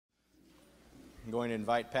I'm going to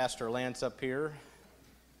invite Pastor Lance up here.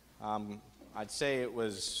 I'd say it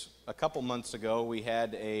was a couple months ago we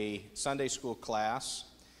had a Sunday school class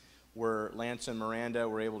where Lance and Miranda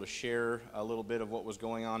were able to share a little bit of what was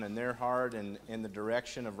going on in their heart and in the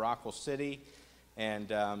direction of Rockwell City and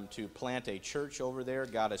to plant a church over there.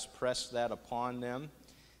 God has pressed that upon them.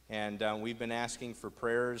 And we've been asking for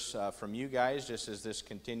prayers from you guys just as this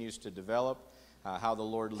continues to develop. How the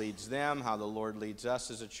Lord leads them, how the Lord leads us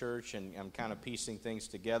as a church, and I'm kind of piecing things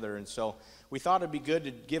together. And so we thought it'd be good to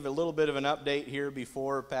give a little bit of an update here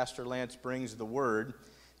before Pastor Lance brings the word,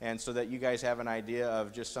 and so that you guys have an idea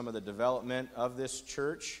of just some of the development of this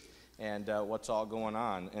church and what's all going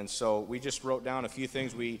on. And so we just wrote down a few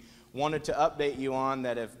things we wanted to update you on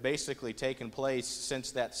that have basically taken place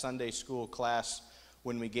since that Sunday school class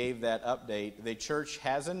when we gave that update. The church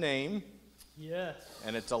has a name. Yes.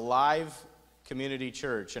 And it's Alive Community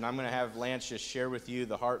Church, and I'm going to have Lance just share with you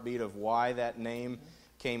the heartbeat of why that name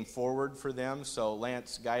came forward for them. So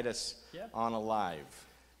Lance, guide us on Alive.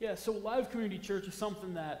 Yeah, so Alive Community Church is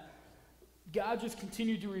something that God just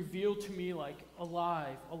continued to reveal to me, like,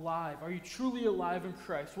 alive. Are you truly alive in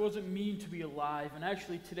Christ? What does it mean to be alive? And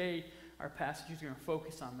actually today our passage is going to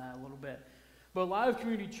focus on that a little bit. But Alive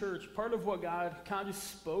Community Church, part of what God kind of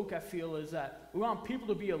just spoke, I feel, is that we want people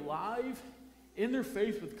to be alive in their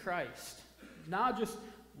faith with Christ. Not just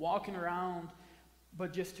walking around,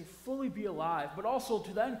 but just to fully be alive, but also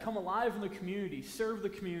to then come alive in the community, serve the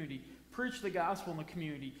community, preach the gospel in the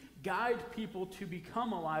community, guide people to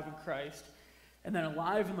become alive in Christ, and then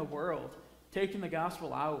alive in the world, taking the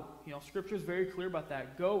gospel out. You know, Scripture is very clear about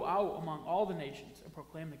that. Go out among all the nations and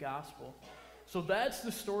proclaim the gospel. So that's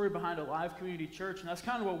the story behind Alive Community Church, and that's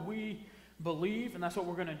kind of what we believe, and that's what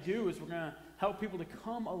we're going to do, is we're going to help people to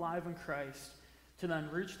come alive in Christ, to then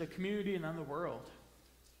reach the community and then the world.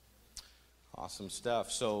 Awesome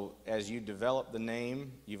stuff. So as you develop the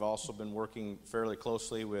name, you've also been working fairly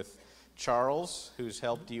closely with Charles, who's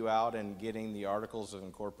helped you out in getting the articles of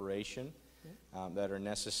incorporation that are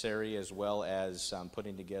necessary, as well as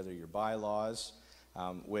putting together your bylaws,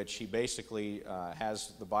 which he basically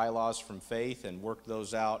has the bylaws from Faith and worked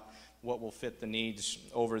those out, what will fit the needs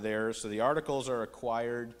over there. So the articles are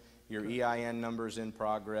acquired, your EIN number's in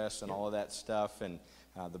progress and all of that stuff, and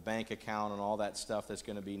the bank account and all that stuff that's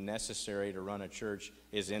going to be necessary to run a church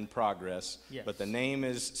is in progress. Yes. But the name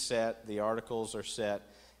is set, the articles are set,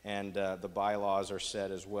 and the bylaws are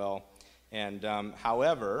set as well. And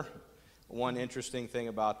however, one interesting thing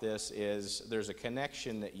about this is there's a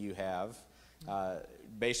connection that you have.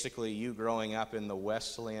 Basically, you growing up in the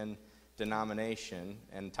Wesleyan denomination,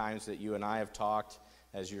 and times that you and I have talked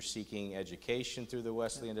as you're seeking education through the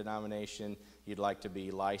Wesleyan denomination, you'd like to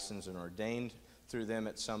be licensed and ordained through them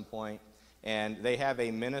at some point. And they have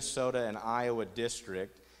a Minnesota and Iowa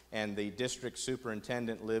district, and the district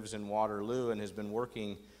superintendent lives in Waterloo and has been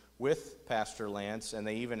working with Pastor Lance, and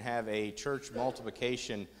they even have a church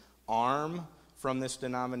multiplication arm from this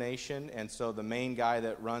denomination. And so the main guy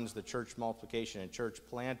that runs the church multiplication and church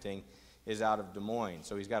planting is out of Des Moines.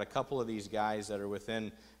 So he's got a couple of these guys that are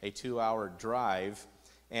within a 2-hour drive,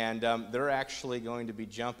 and they're actually going to be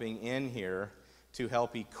jumping in here to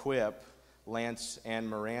help equip Lance and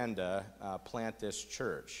Miranda plant this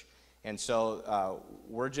church. And so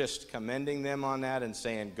we're just commending them on that and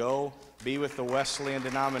saying, go be with the Wesleyan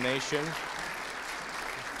denomination.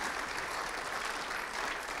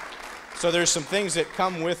 So there's some things that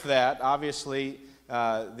come with that. Obviously,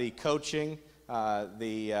 the coaching,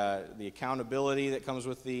 the accountability that comes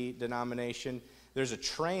with the denomination. There's a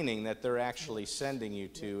training that they're actually sending you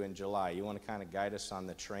to in July. You want to kind of guide us on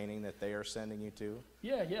the training that they are sending you to?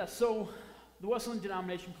 Yeah. So the Wesleyan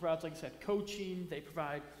denomination provides, like I said, coaching. They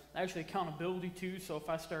provide actually accountability too. So if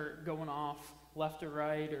I start going off left or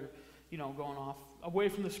right, or going off away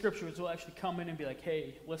from the Scriptures, they'll actually come in and be like,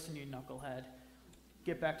 "Hey, listen, you knucklehead,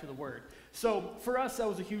 get back to the Word." So for us, that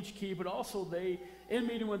was a huge key. But also, in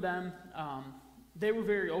meeting with them, they were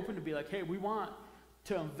very open to be like, "Hey, we want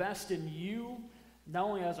to invest in you, not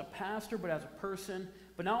only as a pastor, but as a person,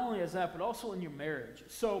 but not only as that, but also in your marriage."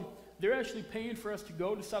 So they're actually paying for us to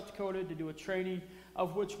go to South Dakota to do a training,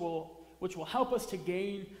 of which will help us to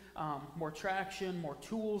gain more traction, more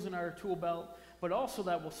tools in our tool belt, but also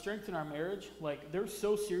that will strengthen our marriage. Like, they're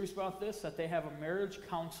so serious about this that they have a marriage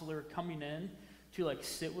counselor coming in to, like,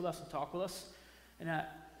 sit with us and talk with us. And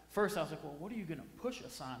at first I was like, well, what are you going to push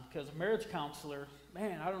us on? Because a marriage counselor,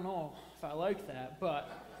 man, I don't know if I like that, but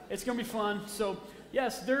it's going to be fun. So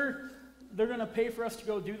yes, they're going to pay for us to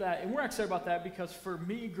go do that. And we're excited about that because for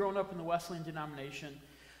me, growing up in the Wesleyan denomination,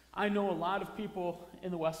 I know a lot of people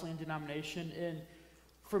in the Wesleyan denomination, and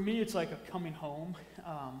for me, it's like a coming home.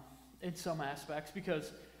 in some aspects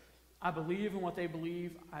because I believe in what they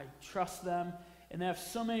believe, I trust them, and they have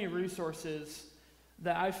so many resources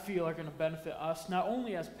that I feel are going to benefit us, not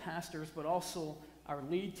only as pastors, but also our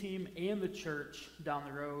lead team and the church down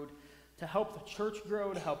the road, to help the church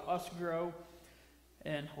grow, to help us grow,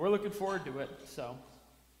 and we're looking forward to it. So,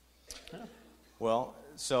 yeah. Well,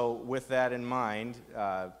 so with that in mind,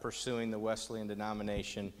 pursuing the Wesleyan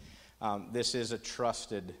denomination, this is a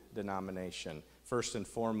trusted denomination. First and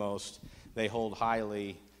foremost, they hold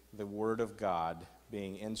highly the Word of God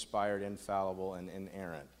being inspired, infallible, and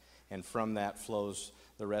inerrant. And from that flows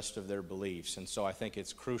the rest of their beliefs. And so I think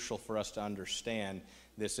it's crucial for us to understand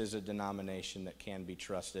this is a denomination that can be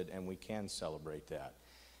trusted, and we can celebrate that.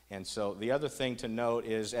 And so the other thing to note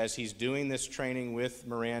is as he's doing this training with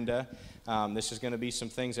Miranda, this is going to be some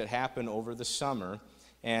things that happen over the summer.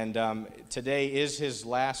 And today is his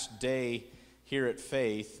last day here at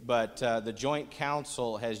Faith, but the Joint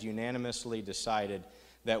Council has unanimously decided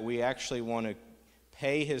that we actually want to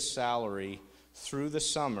pay his salary through the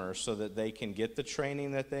summer so that they can get the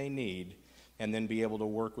training that they need and then be able to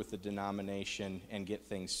work with the denomination and get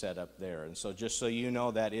things set up there. And so just so you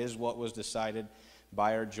know, that is what was decided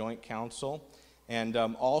by our Joint Council. And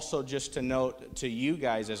also just to note to you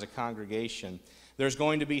guys as a congregation, there's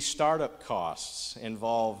going to be startup costs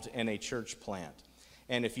involved in a church plant.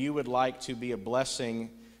 And if you would like to be a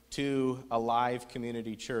blessing to Alive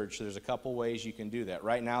Community Church, there's a couple ways you can do that.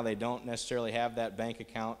 Right now, they don't necessarily have that bank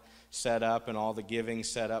account set up and all the giving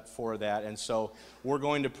set up for that. And so we're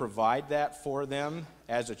going to provide that for them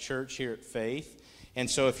as a church here at Faith. And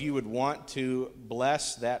so if you would want to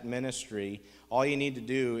bless that ministry, all you need to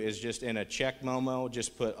do is just in a check memo,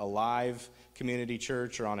 just put Alive Community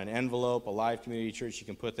Church, or on an envelope, Alive Community Church. You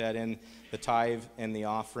can put that in the tithe and the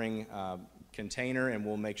offering container, and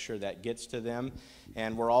we'll make sure that gets to them.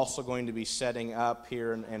 And we're also going to be setting up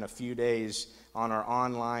here in a few days on our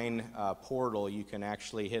online portal. You can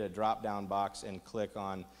actually hit a drop-down box and click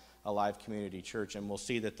on Alive Community Church, and we'll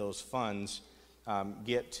see that those funds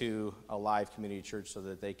get to Alive Community Church so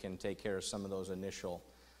that they can take care of some of those initial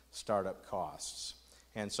startup costs.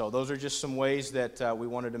 And so those are just some ways that we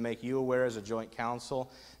wanted to make you aware as a Joint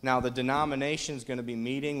Council. Now, the denomination is going to be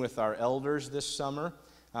meeting with our elders this summer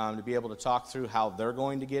to be able to talk through how they're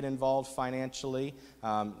going to get involved financially.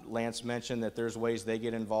 Lance mentioned that there's ways they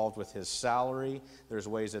get involved with his salary. There's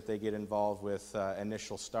ways that they get involved with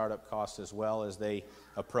initial startup costs as well as they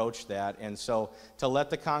approach that. And so to let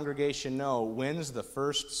the congregation know, when's the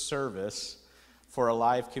first service for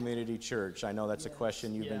Alive Community Church? I know that's a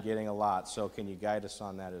question you've been getting a lot, so can you guide us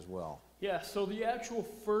on that as well? Yeah, so the actual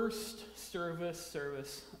first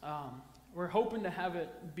service, we're hoping to have it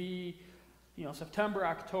be, September,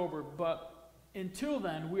 October, but until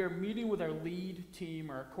then, we are meeting with our lead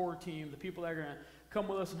team, our core team, the people that are going to come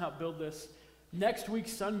with us and help build this next week,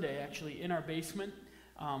 Sunday, actually, in our basement.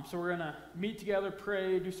 So we're going to meet together,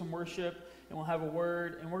 pray, do some worship, and we'll have a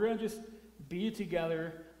word, and we're going to just be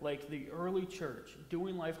together like the early church,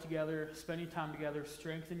 doing life together, spending time together,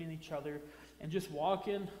 strengthening each other, and just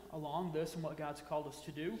walking along this and what God's called us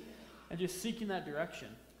to do, and just seeking that direction.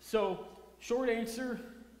 So, short answer,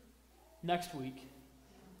 next week.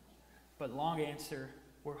 But long answer,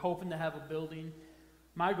 we're hoping to have a building.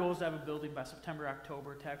 My goal is to have a building by September,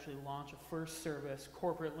 October to actually launch a first service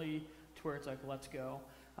corporately to where it's like, let's go.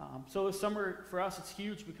 So this summer, for us, it's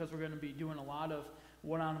huge because we're going to be doing a lot of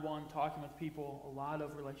one-on-one talking with people, a lot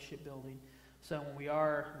of relationship building. So when we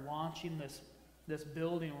are launching this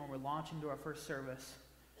building, when we're launching to our first service,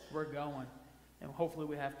 we're going. And hopefully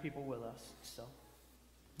we have people with us. So,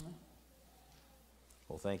 yeah.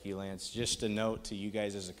 Well, thank you, Lance. Just a note to you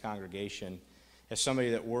guys as a congregation, as somebody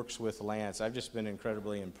that works with Lance, I've just been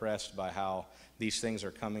incredibly impressed by how these things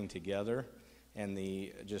are coming together and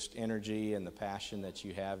the just energy and the passion that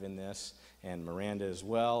you have in this, and Miranda as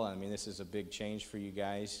well. I mean, this is a big change for you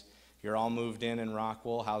guys. You're all moved in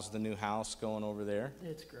Rockwell. How's the new house going over there?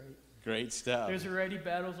 It's great. Great stuff. There's already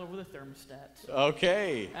battles over the thermostat. So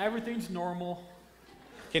okay. Everything's normal.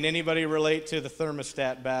 Can anybody relate to the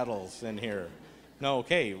thermostat battles in here? No,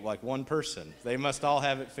 okay, like one person. They must all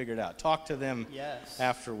have it figured out. Talk to them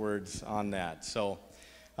afterwards on that. So,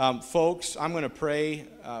 folks, I'm going to pray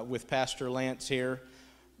with Pastor Lance here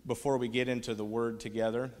before we get into the Word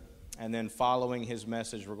together. And then following his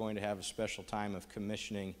message, we're going to have a special time of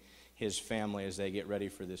commissioning his family as they get ready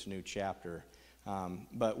for this new chapter.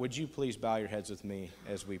 But would you please bow your heads with me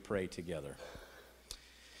as we pray together?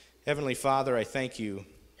 Heavenly Father, I thank you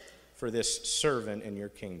for this servant in your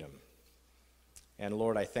kingdom. And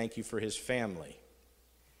Lord, I thank you for his family.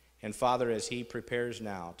 And Father, as he prepares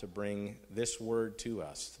now to bring this word to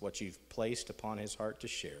us, what you've placed upon his heart to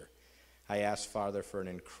share, I ask, Father, for an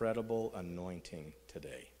incredible anointing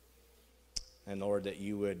today. And Lord, that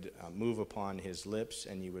you would move upon his lips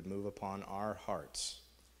and you would move upon our hearts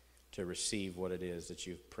to receive what it is that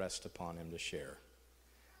you've pressed upon him to share.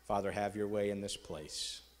 Father, have your way in this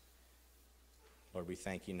place. Lord, we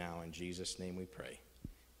thank you now. In Jesus' name we pray.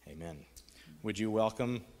 Amen. Would you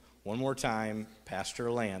welcome one more time Pastor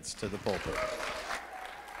Lance to the pulpit?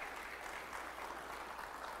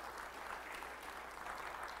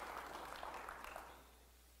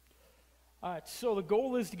 All right, so the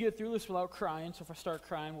goal is to get through this without crying, so if I start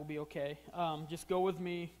crying, we'll be okay. Just go with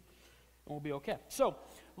me, and we'll be okay. So,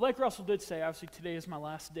 like Russell did say, obviously today is my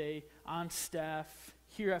last day on staff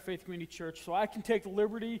here at Faith Community Church, so I can take the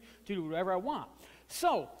liberty to do whatever I want.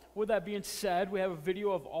 So, with that being said, we have a video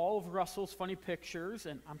of all of Russell's funny pictures,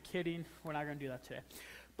 and I'm kidding, we're not going to do that today.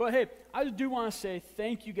 But hey, I do want to say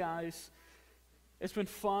thank you guys. It's been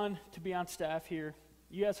fun to be on staff here.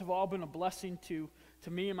 You guys have all been a blessing to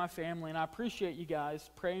me and my family, and I appreciate you guys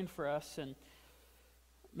praying for us. And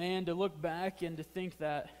man, to look back and to think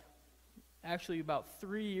that actually about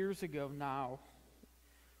 3 years ago now,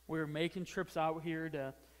 we were making trips out here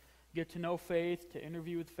to get to know Faith, to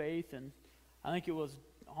interview with Faith, and I think it was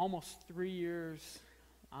almost 3 years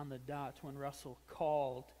on the dot when Russell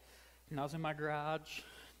called, and I was in my garage,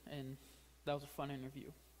 and that was a fun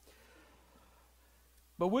interview.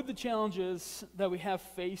 But with the challenges that we have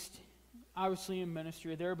faced, obviously in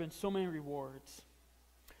ministry, there have been so many rewards.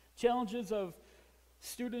 Challenges of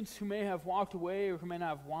students who may have walked away or who may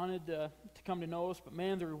not have wanted to come to know us, but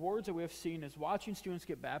man, the rewards that we have seen is watching students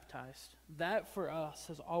get baptized. That for us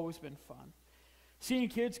has always been fun. Seeing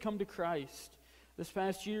kids come to Christ. This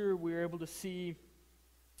past year, we were able to see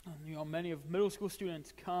many of middle school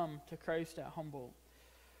students come to Christ at Humboldt.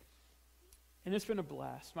 And it's been a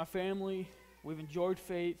blast. My family, we've enjoyed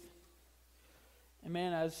Faith. And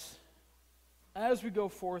man, as we go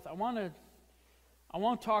forth, I want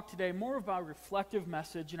to talk today more about a reflective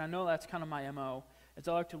message, and I know that's kind of my MO, is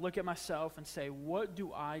I like to look at myself and say, what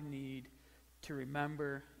do I need to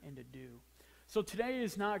remember and to do? So today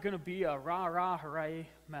is not going to be a rah-rah, hooray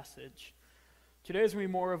message. Today is going to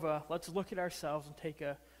be more of a let's look at ourselves and take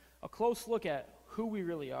a close look at who we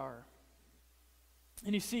really are.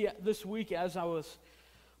 And you see, this week as I was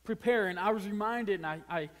preparing, I was reminded, and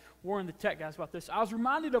I warned the tech guys about this, I was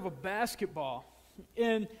reminded of a basketball.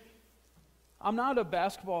 And I'm not a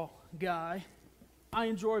basketball guy. I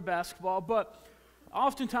enjoy basketball, but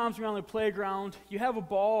oftentimes around the playground, you have a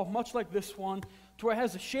ball, much like this one, to where it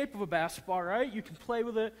has the shape of a basketball, right? You can play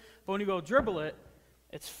with it, but when you go dribble it,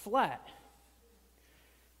 it's flat.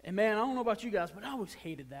 And man, I don't know about you guys, but I always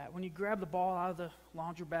hated that. When you grab the ball out of the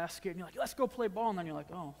laundry basket, and you're like, let's go play ball, and then you're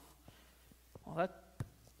like, oh, well, that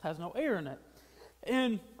has no air in it.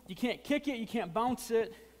 And you can't kick it, you can't bounce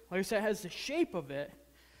it. Like I said, it has the shape of it,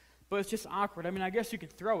 but it's just awkward. I mean, I guess you can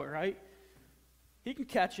throw it, right? He can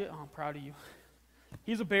catch it. Oh, I'm proud of you.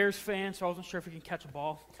 He's a Bears fan, so I wasn't sure if he can catch a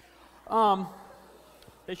ball.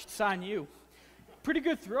 They should sign you. Pretty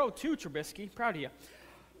good throw, too, Trubisky. Proud of you.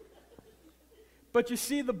 But you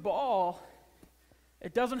see, the ball,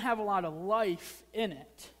 it doesn't have a lot of life in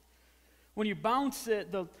it. When you bounce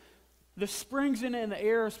it, the springs in it and the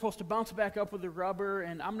air are supposed to bounce back up with the rubber,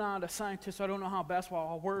 and I'm not a scientist, so I don't know how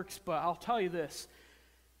basketball works, but I'll tell you this.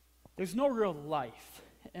 There's no real life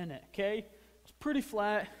in it, okay? It's pretty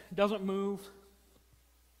flat, doesn't move.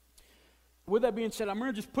 With that being said, I'm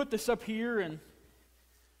going to just put this up here, and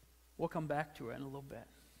we'll come back to it in a little bit.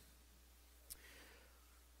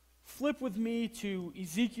 Flip with me to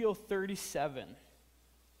Ezekiel 37.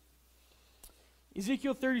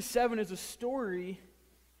 Ezekiel 37 is a story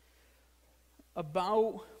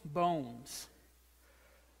about bones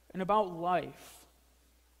and about life.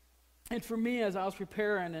 And for me, as I was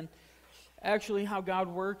preparing, and actually how God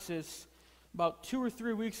works is about 2 or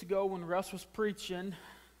 3 weeks ago when Russ was preaching,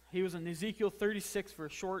 he was in Ezekiel 36 for a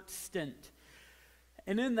short stint.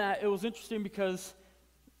 And in that, it was interesting because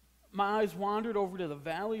my eyes wandered over to the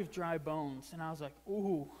Valley of Dry Bones, and I was like,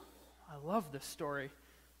 ooh, I love this story.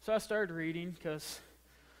 So I started reading because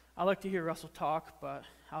I like to hear Russell talk, but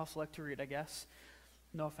I also like to read, I guess.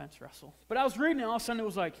 No offense, Russell. But I was reading, and all of a sudden it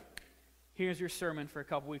was like, here's your sermon for a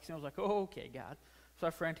couple weeks. And I was like, oh, okay, God. So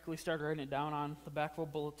I frantically started writing it down on the back of a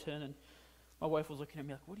bulletin, and my wife was looking at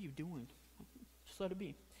me like, what are you doing? Just let it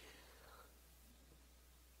be.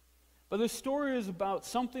 But this story is about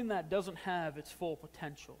something that doesn't have its full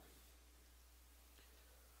potential.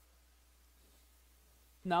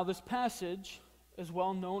 Now, this passage is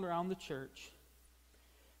well known around the church.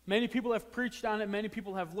 Many people have preached on it. Many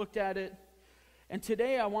people have looked at it. And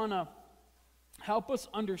today I want to help us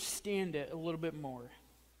understand it a little bit more.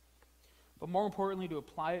 but more importantly, to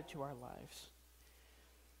apply it to our lives.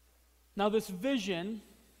 Now, this vision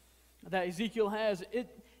that Ezekiel has,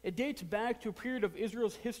 it dates back to a period of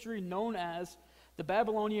Israel's history known as the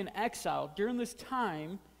Babylonian exile. During this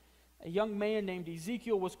time, a young man named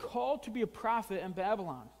Ezekiel was called to be a prophet in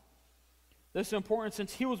Babylon. This is important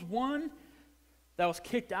since he was one that was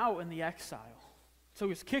kicked out in the exile. So he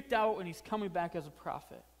was kicked out and he's coming back as a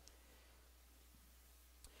prophet.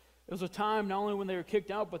 It was a time not only when they were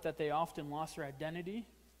kicked out, but that they often lost their identity,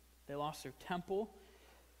 they lost their temple,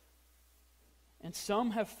 and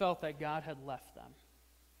some have felt that God had left them.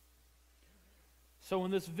 So when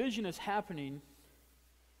this vision is happening,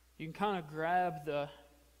 you can kind of grab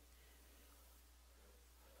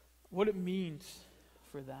what it means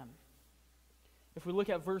for them. If we look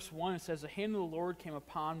at verse 1, it says, "The hand of the Lord came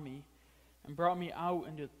upon me and brought me out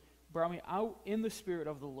in the spirit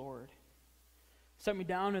of the Lord. Set me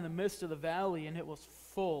down in the midst of the valley, and it was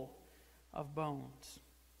full of bones.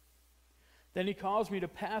 Then he caused me to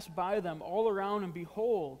pass by them all around, and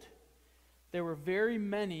behold, there were very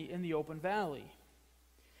many in the open valley.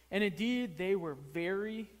 And indeed, they were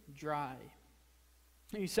very dry.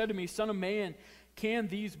 And he said to me, Son of man, can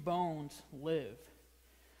these bones live?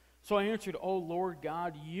 So I answered, O Lord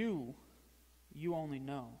God, you only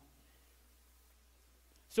know."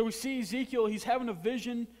 So we see Ezekiel, he's having a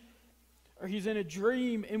vision, or he's in a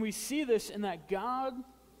dream, and we see this in that God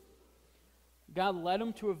led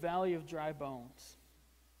him to a valley of dry bones.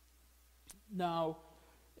 Now,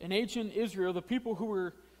 in ancient Israel, the people who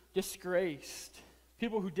were disgraced,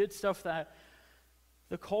 people who did stuff that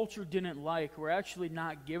the culture didn't like, were actually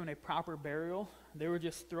not given a proper burial. They were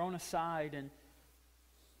just thrown aside, and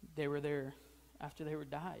they were there after they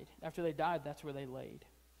died. After they died, that's where they laid.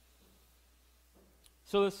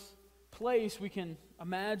 So this place we can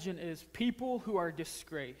imagine is people who are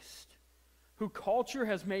disgraced, who culture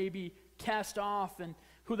has maybe cast off, and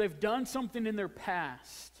who they've done something in their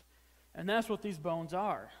past. And that's what these bones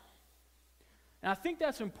are. And I think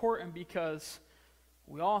that's important because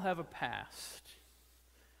we all have a past.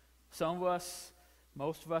 Some of us,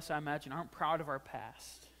 most of us, I imagine, aren't proud of our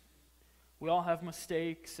past. We all have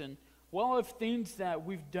mistakes, and we all have things that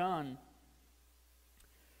we've done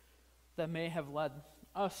that may have led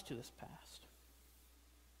us to this past.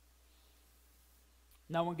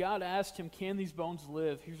 Now, when God asked him, can these bones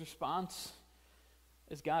live? His response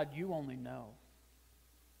is, God, you only know.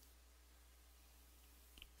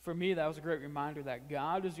 For me, that was a great reminder that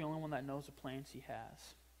God is the only one that knows the plans he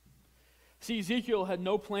has. See, Ezekiel had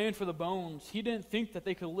no plan for the bones. He didn't think that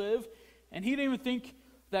they could live, and he didn't even think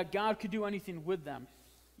that God could do anything with them.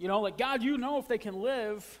 You know, like, God, you know if they can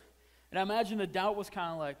live. And I imagine the doubt was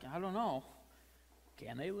kind of like, I don't know.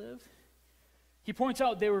 Can they live? He points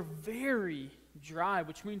out they were very dry,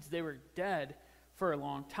 which means they were dead for a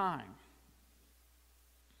long time.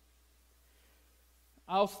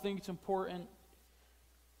 I also think it's important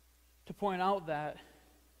to point out that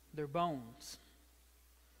they're bones.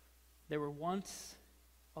 They were once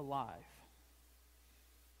alive,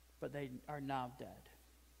 but they are now dead.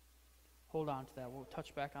 Hold on to that. We'll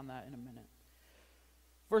touch back on that in a minute.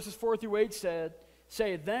 Verses 4 through 8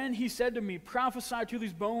 say, Then he said to me, prophesy to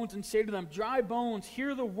these bones and say to them, dry bones,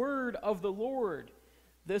 hear the word of the Lord.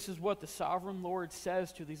 This is what the sovereign Lord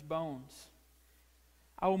says to these bones.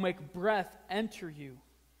 I will make breath enter you,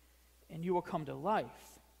 and you will come to life.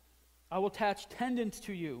 I will attach tendons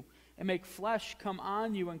to you and make flesh come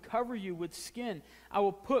on you and cover you with skin. I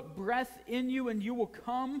will put breath in you, and you will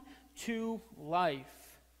come to life.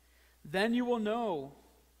 Then you will know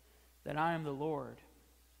that I am the Lord.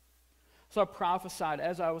 So I prophesied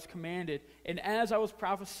as I was commanded, and as I was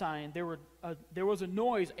prophesying, there was a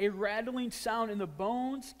noise, a rattling sound, and the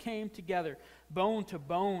bones came together, bone to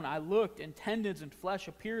bone. I looked, and tendons and flesh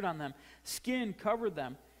appeared on them. Skin covered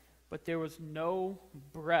them, but there was no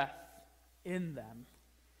breath in them.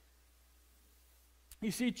 You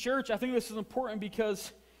see, church, I think this is important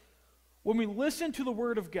because when we listen to the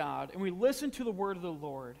Word of God and we listen to the Word of the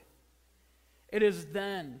Lord, it is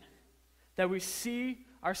then that we see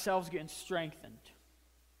ourselves getting strengthened.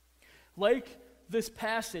 Like this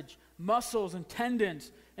passage, muscles and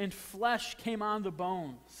tendons and flesh came on the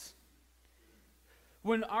bones.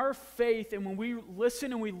 When our faith and when we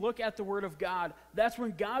listen and we look at the Word of God, that's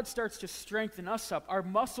when God starts to strengthen us up. Our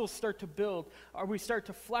muscles start to build, or we start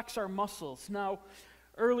to flex our muscles. Now,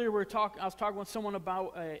 earlier I was talking with someone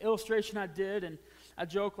about an illustration I did, and I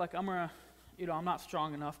joked like I'm not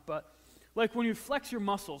strong enough, but like when you flex your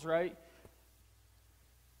muscles, right?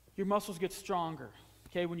 Your muscles get stronger.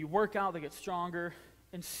 Okay, when you work out, they get stronger.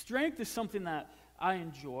 And strength is something that I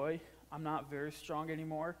enjoy. I'm not very strong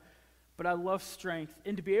anymore. but I love strength.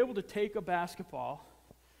 And to be able to take a basketball,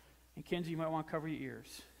 and Kenzie, you might want to cover your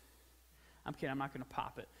ears. I'm kidding, I'm not going to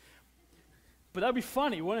pop it. But that'd be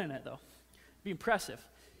funny, wouldn't it, though? It'd be impressive.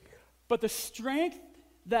 But the strength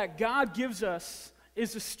that God gives us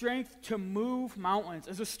is the strength to move mountains,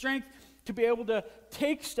 is the strength to be able to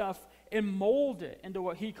take stuff and mold it into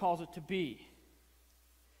what he calls it to be.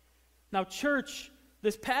 Now, church,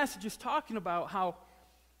 this passage is talking about how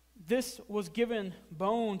this was given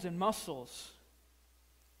bones and muscles,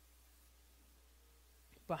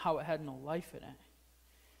 but how it had no life in it.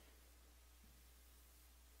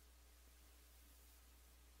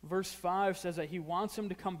 Verse 5 says that he wants him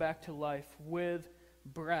to come back to life with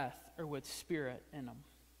breath or with spirit in him.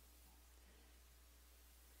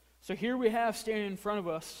 So here we have standing in front of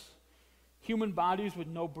us human bodies with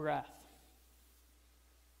no breath.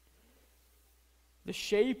 The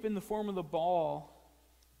shape and the form of the ball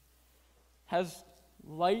has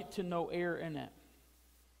light to no air in it.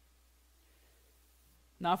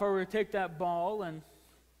 Now, if I were to take that ball and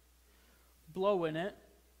blow in it,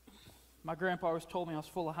 my grandpa always told me I was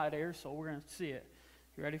full of hot air, so we're going to see it.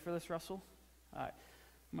 You ready for this, Russell? All right.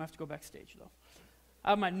 I'm going to have to go backstage, though. I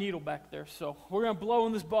have my needle back there, so we're going to blow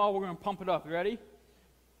in this ball. We're going to pump it up. You ready?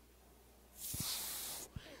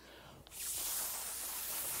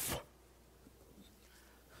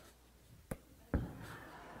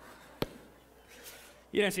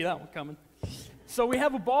 You didn't see that one coming. So we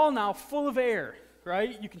have a ball now full of air,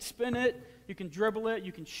 right? You can spin it, you can dribble it,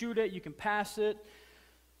 you can shoot it, you can pass it.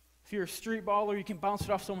 If you're a street baller, you can bounce it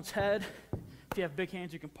off someone's head. If you have big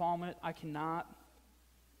hands, you can palm it. I cannot.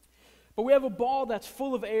 But we have a ball that's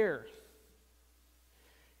full of air.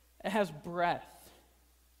 It has breath.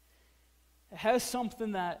 It has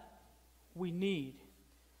something that we need.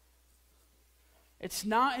 It's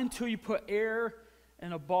not until you put air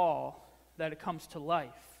in a ball that it comes to life.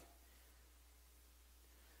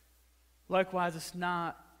 Likewise, it's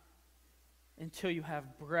not until you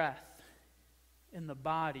have breath in the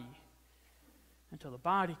body until the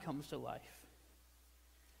body comes to life.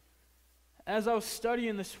 As I was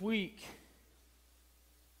studying this week,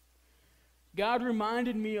 God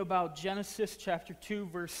reminded me about Genesis chapter 2,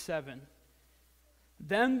 verse 7.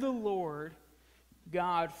 Then the Lord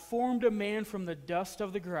God formed a man from the dust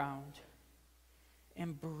of the ground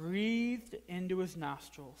and breathed into his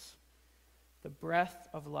nostrils the breath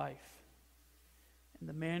of life, and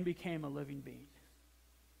the man became a living being.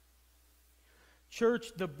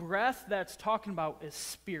 Church, the breath that's talking about is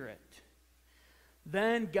spirit.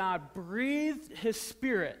 Then God breathed his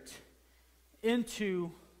spirit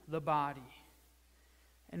into the body,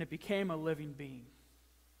 and it became a living being.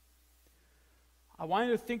 I want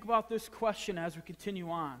you to think about this question as we continue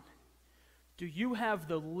on. Do you have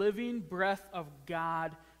the living breath of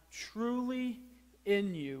God truly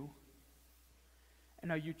in you?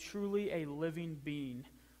 And are you truly a living being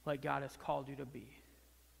like God has called you to be?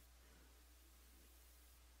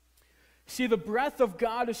 See, the breath of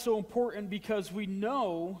God is so important because we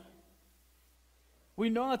know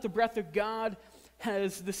that the breath of God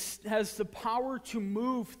has the power to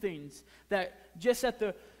move things. That just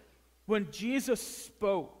when Jesus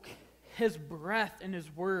spoke, his breath and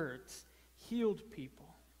his words healed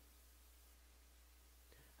people.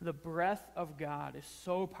 The breath of God is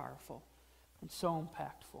so powerful and so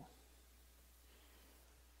impactful.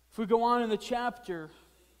 If we go on in the chapter,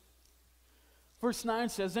 verse 9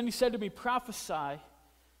 says, Then he said to me, Prophesy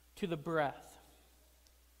to the breath.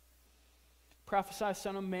 Prophesy,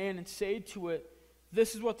 son of man, and say to it,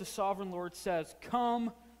 This is what the sovereign Lord says.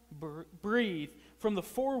 Come, breathe from the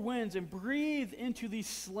four winds, and breathe into these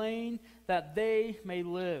slain, that they may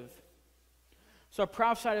live. So I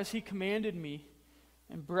prophesied as he commanded me,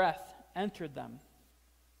 and breath entered them.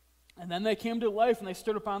 And then they came to life, and they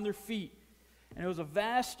stood upon their feet. And it was a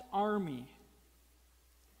vast army.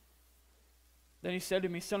 Then he said to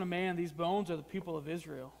me, Son of man, these bones are the people of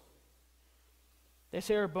Israel. They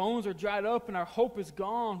say, Our bones are dried up, and our hope is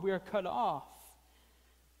gone. We are cut off.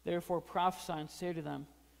 Therefore prophesy and say to them,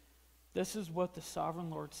 This is what the sovereign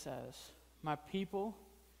Lord says. My people,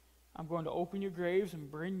 I'm going to open your graves and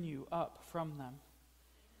bring you up from them.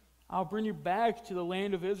 I'll bring you back to the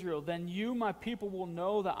land of Israel. Then you, my people, will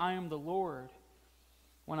know that I am the Lord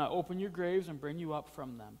when I open your graves and bring you up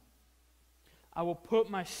from them. I will put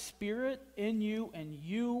my spirit in you, and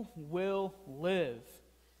you will live.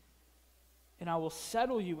 And I will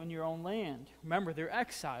settle you in your own land. Remember, they're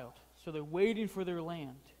exiled, so they're waiting for their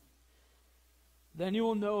land. Then you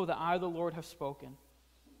will know that I, the Lord, have spoken,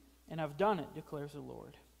 and have done it, declares the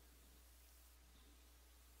Lord.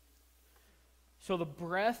 So the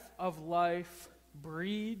breath of life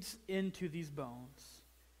breathes into these bones.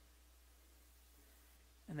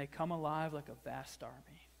 and they come alive like a vast army.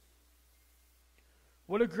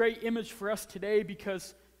 What a great image for us today,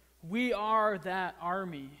 because we are that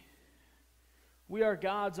army. We are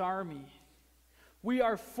God's army. We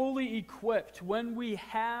are fully equipped when we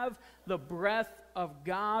have the breath of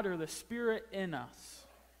God or the Spirit in us.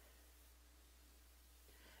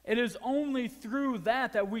 It is only through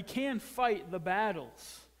that we can fight the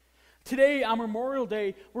battles. Today, on Memorial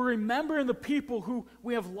Day, we're remembering the people who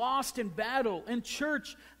we have lost in battle. In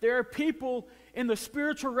church, there are people in the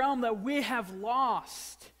spiritual realm that we have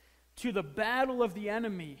lost to the battle of the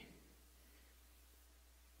enemy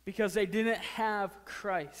because they didn't have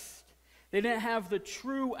Christ. They didn't have the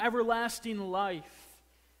true everlasting life.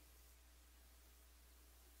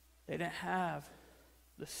 They didn't have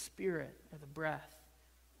the Spirit or the breath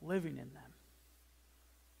living in them.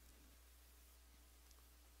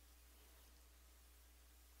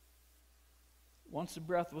 Once the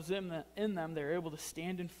breath was in them, they were able to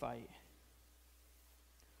stand and fight.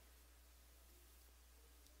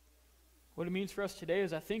 What it means for us today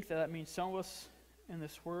is I think that means some of us in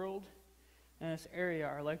this world, in this area,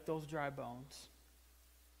 are like those dry bones.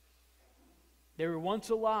 They were once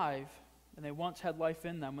alive, and they once had life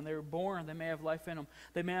in them. When they were born, they may have life in them.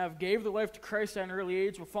 They may have gave their life to Christ at an early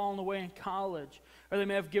age, were fallen away in college. Or they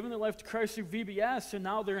may have given their life to Christ through VBS, and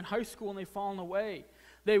now they're in high school and they've fallen away.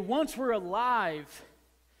 They once were alive,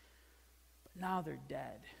 but now they're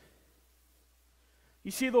dead.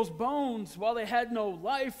 You see, those bones, while they had no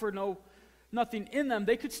life or nothing in them,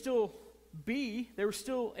 they could still be. They were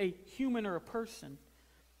still a human or a person.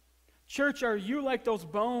 Church, are you like those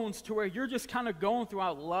bones to where you're just kind of going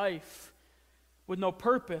throughout life with no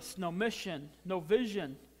purpose, no mission, no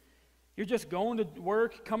vision? You're just going to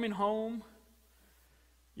work, coming home.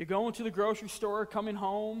 You're going to the grocery store, coming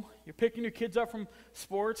home. You're picking your kids up from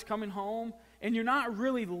sports, coming home. And you're not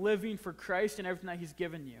really living for Christ and everything that He's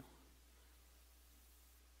given you.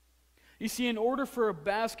 You see, in order for a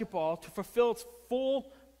basketball to fulfill its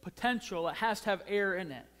full potential, it has to have air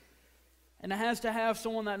in it. And it has to have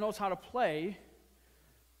someone that knows how to play.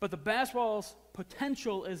 But the basketball's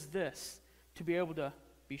potential is this: to be able to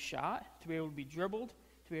be shot, to be able to be dribbled,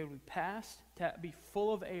 to be able to be passed, to be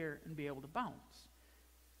full of air and be able to bounce.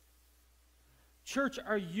 Church,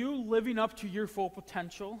 are you living up to your full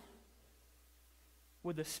potential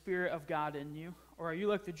with the Spirit of God in you? Or are you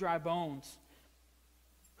like the dry bones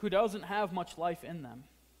who doesn't have much life in them?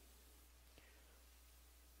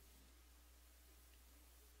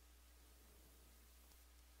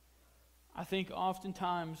 I think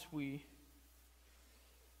oftentimes we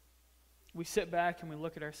sit back and we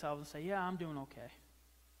look at ourselves and say, yeah, I'm doing okay.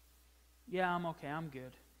 Yeah, I'm okay, I'm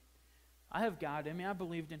good. I have God in me. I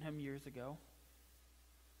believed in Him years ago.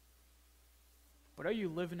 But are you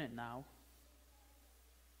living it now?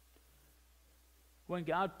 When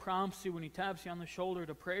God prompts you, when He taps you on the shoulder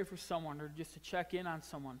to pray for someone or just to check in on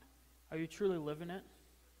someone, are you truly living it?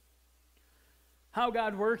 How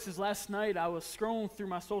God works is last night I was scrolling through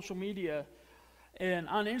my social media, and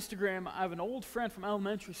on Instagram I have an old friend from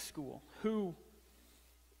elementary school who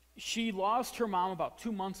she lost her mom about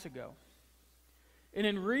 2 months ago. And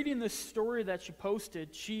in reading this story that she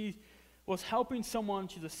posted, she was helping someone.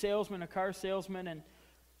 She's a salesman, a car salesman, and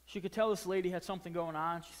she could tell this lady had something going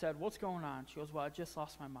on. She said, "What's going on?" She goes, "Well, I just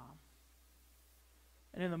lost my mom."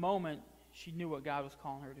 And in the moment, she knew what God was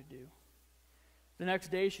calling her to do. The next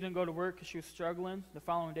day, she didn't go to work because she was struggling. The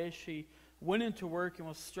following day, she went into work and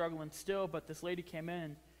was struggling still, but this lady came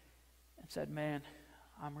in and said, "Man,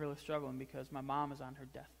 I'm really struggling because my mom is on her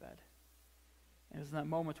deathbed." And it was in that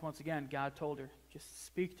moment, once again, God told her, just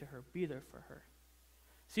speak to her, be there for her.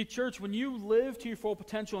 See, church, when you live to your full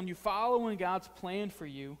potential and you follow in God's plan for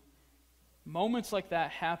you, moments like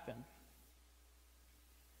that happen.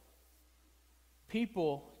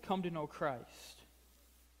 People come to know Christ.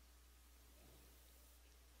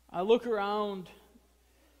 I look around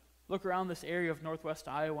this area of northwest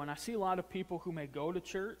Iowa, and I see a lot of people who may go to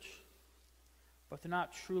church, but they're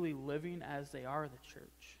not truly living as they are the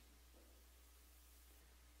church.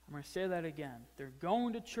 I'm going to say that again. They're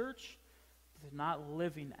going to church, but they're not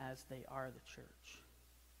living as they are the church.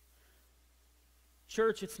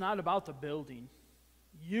 Church, it's not about the building.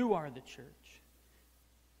 You are the church.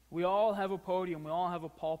 We all have a podium. We all have a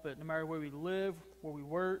pulpit. No matter where we live, where we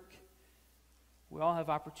work, we all have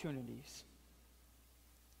opportunities.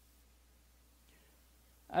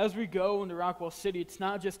 As we go into Rockwell City, it's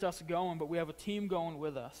not just us going, but we have a team going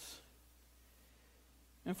with us.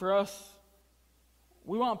 And for us,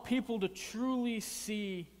 we want people to truly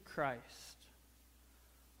see Christ.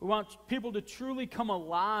 We want people to truly come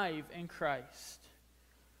alive in Christ.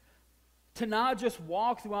 To not just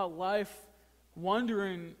walk throughout life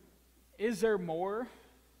wondering, is there more?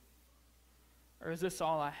 Or is this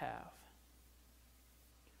all I have?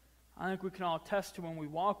 I think we can all attest to when we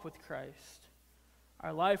walk with Christ,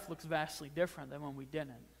 our life looks vastly different than when we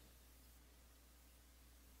didn't.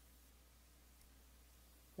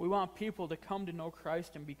 We want people to come to know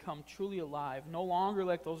Christ and become truly alive, no longer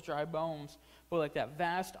like those dry bones, but like that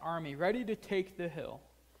vast army, ready to take the hill,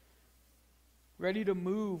 ready to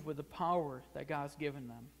move with the power that God's given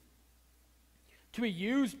them, to be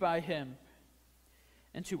used by Him,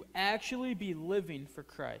 and to actually be living for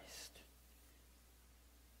Christ.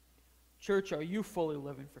 Church, are you fully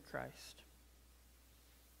living for Christ?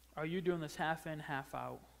 Are you doing this half in, half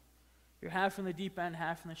out? You're half in the deep end,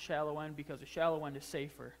 half in the shallow end, because the shallow end is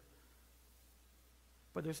safer.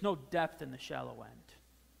 But there's no depth in the shallow end.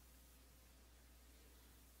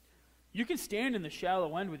 You can stand in the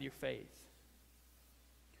shallow end with your faith.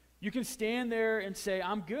 You can stand there and say,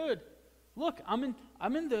 I'm good. Look, I'm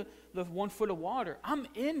in the 1 foot of water. I'm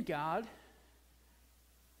in God.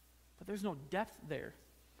 But there's no depth there.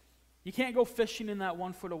 You can't go fishing in that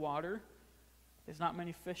 1 foot of water. There's not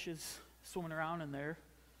many fishes swimming around in there.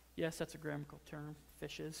 Yes, that's a grammatical term,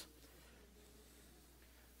 fishes,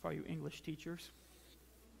 for all you English teachers.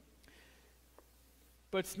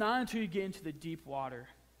 But it's not until you get into the deep water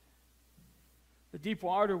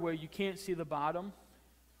where you can't see the bottom,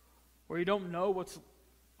 where you don't know what's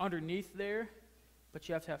underneath there, but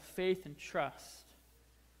you have to have faith and trust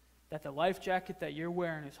that the life jacket that you're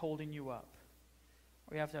wearing is holding you up.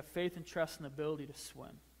 Or you have to have faith and trust in the ability to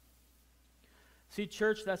swim. See,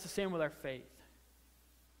 church, that's the same with our faith.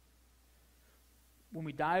 When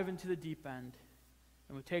we dive into the deep end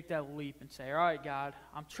and we take that leap and say, all right, God,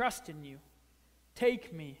 I'm trusting you.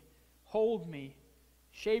 Take me, hold me,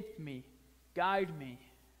 shape me, guide me.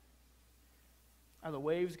 Are the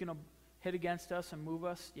waves going to hit against us and move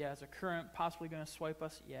us? Yeah. Is the current possibly going to swipe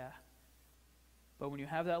us? Yeah. But when you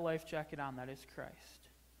have that life jacket on, that is Christ.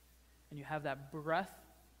 And you have that breath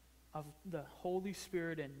of the Holy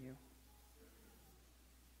Spirit in you,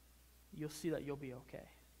 you'll see that you'll be okay.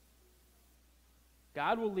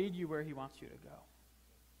 God will lead you where He wants you to go.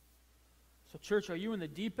 So church, are you in the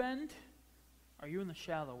deep end? Are you in the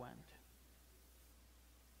shallow end?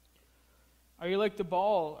 Are you like the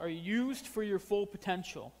ball? Are you used for your full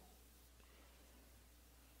potential?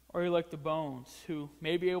 Or are you like the bones who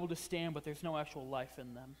may be able to stand, but there's no actual life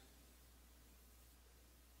in them?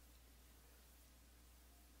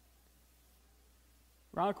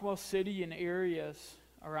 Rockwell City and areas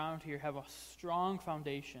around here have a strong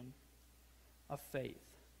foundation of faith.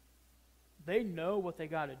 They know what they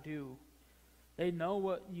got to do. They know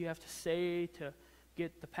what you have to say to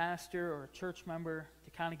get the pastor or a church member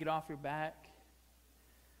to kind of get off your back.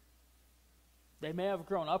 They may have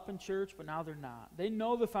grown up in church, but now they're not. They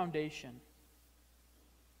know the foundation,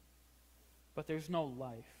 but there's no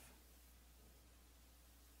life.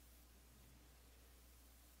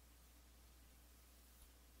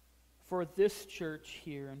 For this church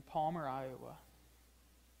here in Palmer, Iowa,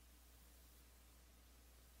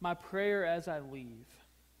 my prayer as I leave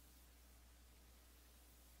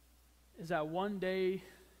is that one day,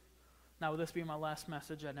 now with this being my last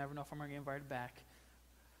message, I never know if I'm going to get invited back,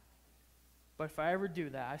 but if I ever do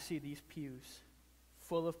that, I see these pews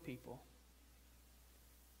full of people.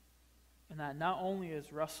 And that not only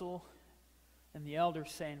is Russell and the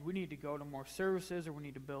elders saying we need to go to more services or we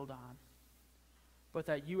need to build on, but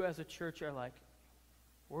that you as a church are like,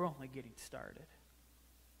 we're only getting started.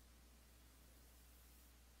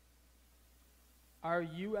 Are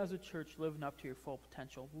you as a church living up to your full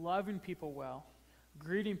potential, loving people well,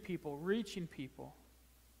 greeting people, reaching people?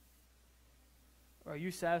 Or are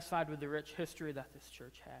you satisfied with the rich history that this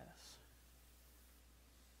church has?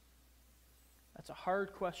 That's a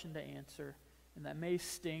hard question to answer, and that may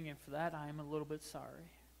sting, and for that I am a little bit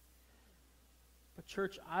sorry. But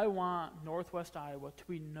church, I want Northwest Iowa to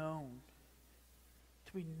be known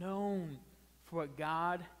for what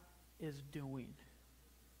God is doing.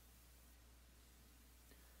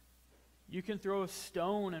 You can throw a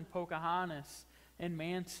stone in Pocahontas, in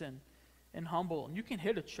Manson, in Humboldt, and you can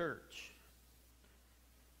hit a church.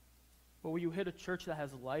 But will you hit a church that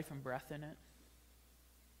has life and breath in it?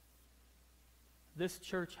 This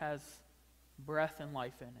church has breath and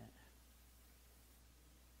life in it.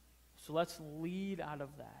 So let's lead out of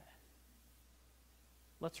that.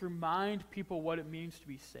 Let's remind people what it means to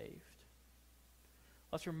be saved.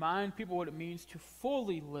 Let's remind people what it means to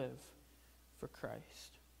fully live for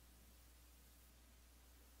Christ.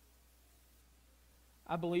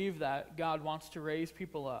 I believe that God wants to raise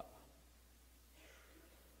people up.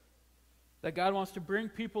 That God wants to bring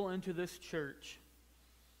people into this church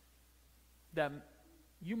that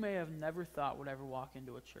you may have never thought would ever walk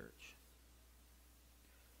into a church.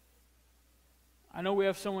 I know we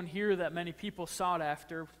have someone here that many people sought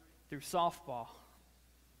after through softball.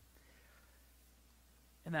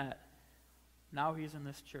 And that now he's in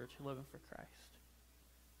this church living for Christ.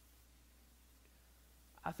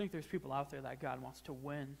 I think there's people out there that God wants to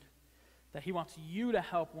win, that he wants you to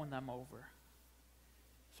help win them over.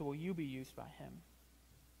 So will you be used by him?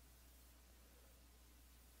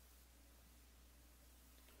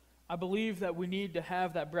 I believe that we need to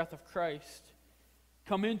have that breath of Christ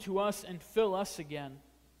come into us and fill us again.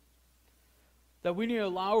 That we need to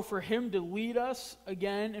allow for him to lead us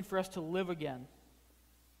again and for us to live again.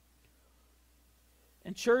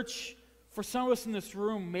 And church, for some of us in this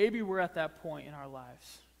room, maybe we're at that point in our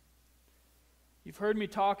lives. You've heard me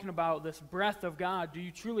talking about this breath of God. Do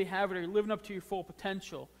you truly have it? Are you living up to your full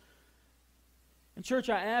potential? And church,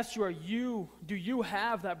 I ask you, do you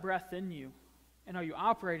have that breath in you? And are you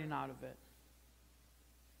operating out of it?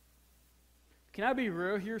 Can I be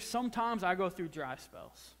real here? Sometimes I go through dry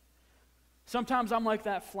spells. Sometimes I'm like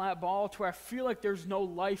that flat ball to where I feel like there's no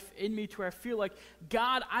life in me, to where I feel like,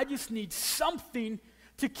 God, I just need something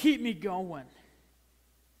to keep me going.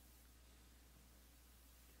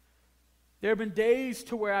 There have been days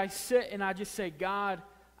to where I sit and I just say, God,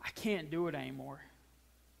 I can't do it anymore.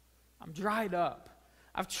 I'm dried up.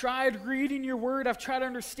 I've tried reading your word. I've tried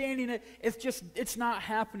understanding it. It's not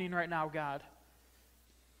happening right now, God.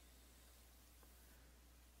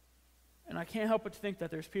 And I can't help but think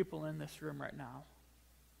that there's people in this room right now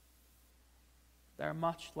that are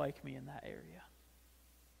much like me in that area.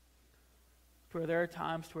 Where there are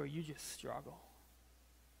times where you just struggle.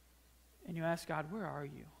 And you ask God, where are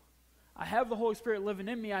you? I have the Holy Spirit living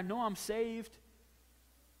in me. I know I'm saved,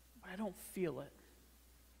 but I don't feel it.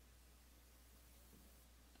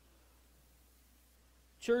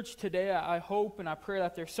 Church, today I hope and I pray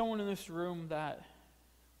that there's someone in this room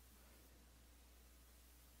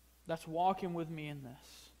that's walking with me in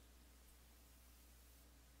this.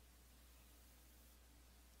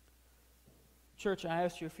 Church, I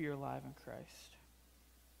ask you if you're alive in Christ.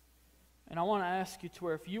 And I want to ask you to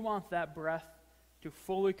where if you want that breath to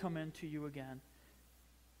fully come into you again,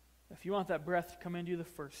 if you want that breath to come into you the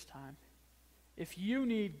first time, if you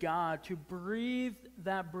need God to breathe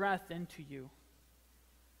that breath into you,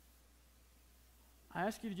 I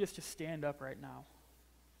ask you to stand up right now.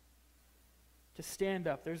 To stand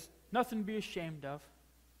up. There's nothing to be ashamed of.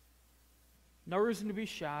 No reason to be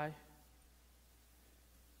shy.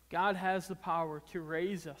 God has the power to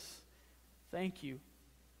raise us. Thank you.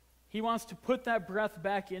 He wants to put that breath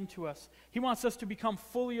back into us. He wants us to become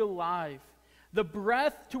fully alive. The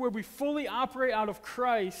breath to where we fully operate out of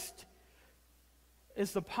Christ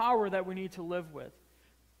is the power that we need to live with.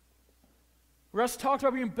 Russ talked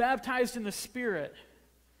about being baptized in the Spirit.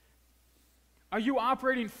 Are you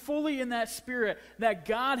operating fully in that Spirit that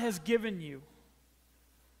God has given you?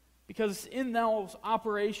 Because it's in those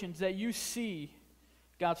operations that you see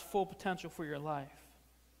God's full potential for your life.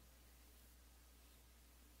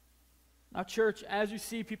 Now, church, as you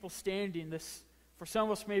see people standing, this for some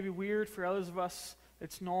of us may be weird, for others of us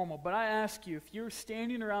it's normal. But I ask you, if you're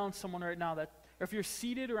standing around someone right now, or if you're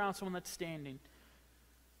seated around someone that's standing,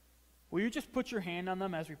 will you just put your hand on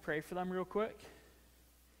them as we pray for them real quick?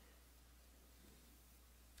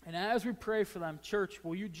 And as we pray for them, church,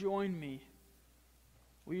 will you join me?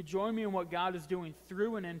 Will you join me in what God is doing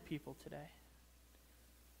through and in people today?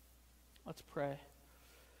 Let's pray.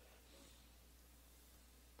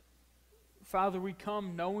 Father, we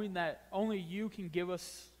come knowing that only you can give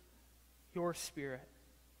us your Spirit.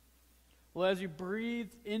 Well, as you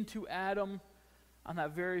breathed into Adam on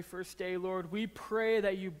that very first day, Lord, we pray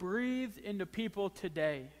that you breathe into people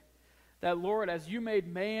today. That, Lord, as you made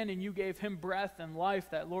man and you gave him breath and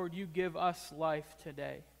life, that, Lord, you give us life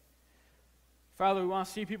today. Father, we want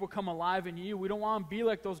to see people come alive in you. We don't want to be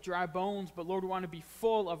like those dry bones, but, Lord, we want to be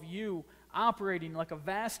full of you, operating like a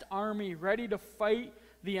vast army, ready to fight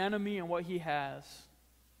the enemy and what he has.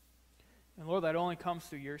 And, Lord, that only comes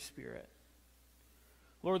through your Spirit.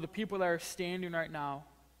 Lord, the people that are standing right now,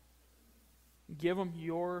 give them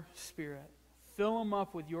your Spirit. Fill them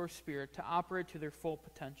up with your Spirit to operate to their full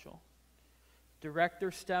potential. Direct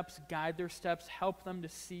their steps, guide their steps, help them to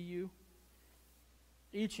see you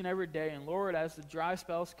each and every day. And Lord, as the dry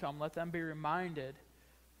spells come, let them be reminded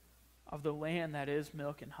of the land that is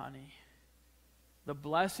milk and honey, the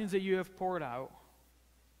blessings that you have poured out,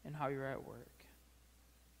 and how you're at work.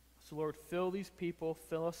 So Lord, fill these people,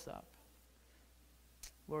 fill us up.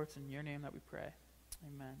 Lord, it's in your name that we pray.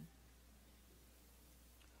 Amen.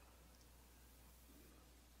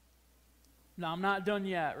 No, I'm not done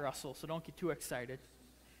yet, Russell, so don't get too excited.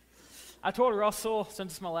 I told Russell,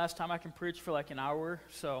 since it's my last time, I can preach for like an hour,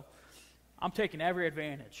 so I'm taking every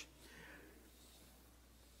advantage.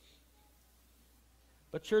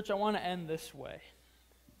 But church, I want to end this way.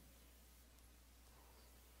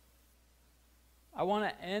 I want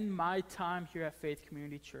to end my time here at Faith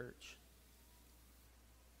Community Church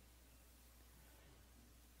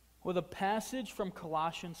with a passage from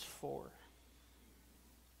Colossians 4.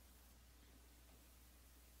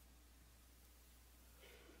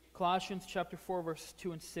 Colossians chapter 4, verses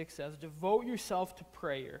 2 and 6 says, "Devote yourself to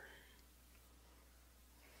prayer.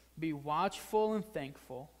 Be watchful and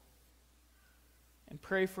thankful, and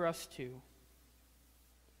pray for us too,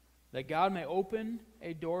 that God may open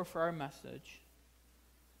a door for our message,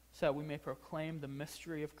 so that we may proclaim the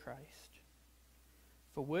mystery of Christ,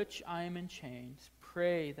 for which I am in chains.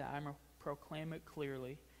 Pray that I may proclaim it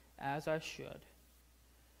clearly, as I should.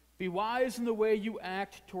 Be wise in the way you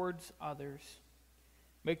act towards others.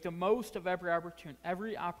 Make the most of every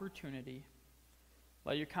opportunity.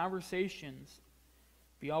 Let your conversations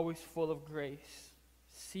be always full of grace,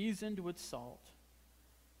 seasoned with salt,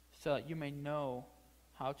 so that you may know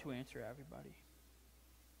how to answer everybody."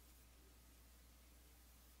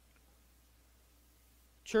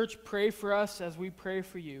 Church, pray for us as we pray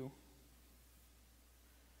for you.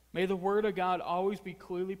 May the Word of God always be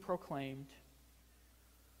clearly proclaimed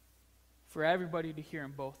for everybody to hear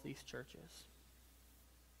in both these churches.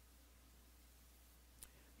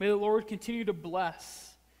 May the Lord continue to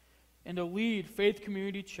bless and to lead Faith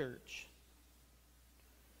Community Church.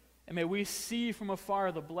 And may we see from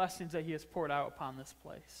afar the blessings that He has poured out upon this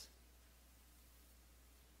place.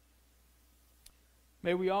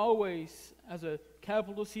 May we always, as a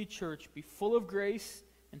capital C church, be full of grace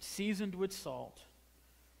and seasoned with salt,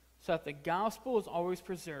 so that the gospel is always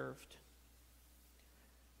preserved,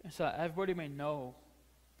 and so that everybody may know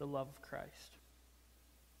the love of Christ.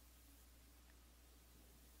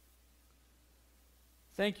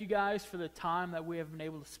 Thank you guys for the time that we have been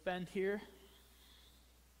able to spend here.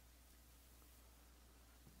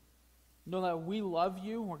 Know that we love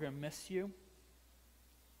you. We're going to miss you.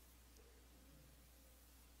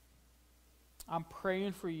 I'm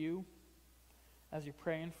praying for you as you're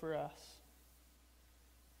praying for us.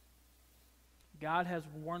 God has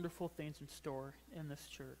wonderful things in store in this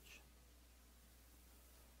church.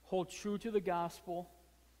 Hold true to the gospel.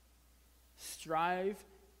 Strive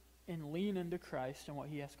and lean into Christ and what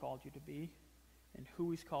He has called you to be and who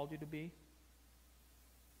He's called you to be.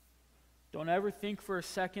 Don't ever think for a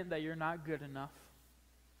second that you're not good enough.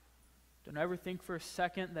 Don't ever think for a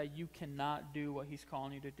second that you cannot do what He's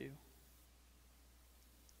calling you to do.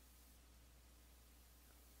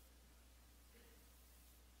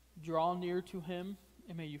 Draw near to Him,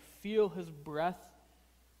 and may you feel His breath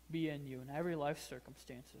be in you in every life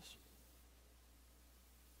circumstances.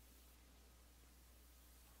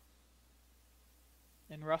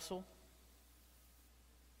 And Russell,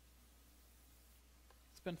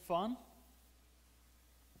 it's been fun.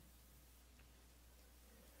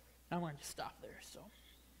 I'm going to stop there. So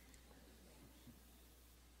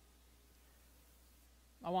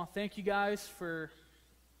I want to thank you guys for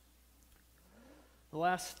the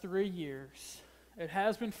last 3 years. It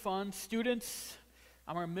has been fun. Students,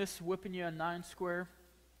 I'm going to miss whipping you on 9 square.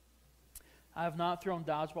 I have not thrown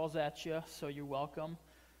dodgeballs at you, so you're welcome.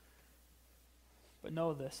 But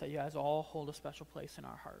know this, that you guys all hold a special place in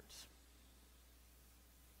our hearts.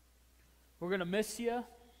 We're going to miss you,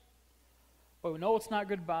 but we know it's not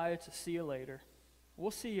goodbye, it's a see you later.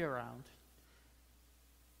 We'll see you around.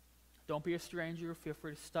 Don't be a stranger. Feel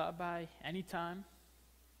free to stop by anytime.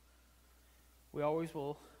 We always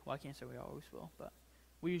will. Well, I can't say we always will, but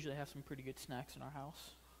we usually have some pretty good snacks in our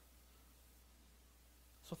house.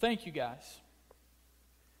 So thank you guys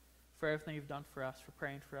for everything you've done for us, for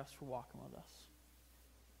praying for us, for walking with us.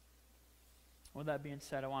 With that being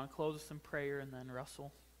said, I want to close us in prayer, and then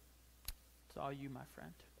Russell, it's all you, my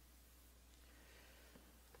friend.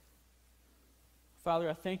 Father,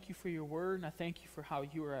 I thank you for your word, and I thank you for how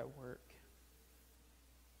you are at work.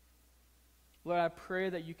 Lord, I pray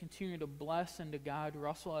that you continue to bless and to guide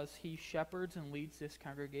Russell as he shepherds and leads this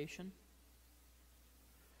congregation.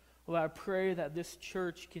 Lord, I pray that this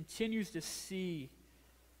church continues to see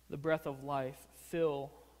the breath of life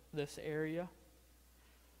fill this area.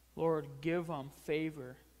 Lord, give them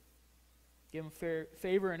favor. Give them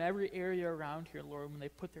favor in every area around here, Lord, when they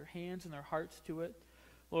put their hands and their hearts to it.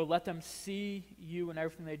 Lord, let them see you in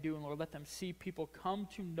everything they do, and Lord, let them see people come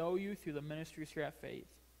to know you through the ministries here at Faith.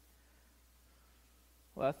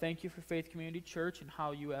 Well, I thank you for Faith Community Church and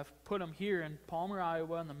how you have put them here in Palmer,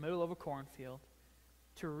 Iowa, in the middle of a cornfield.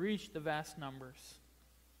 to reach the vast numbers.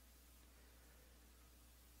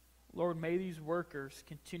 Lord, may these workers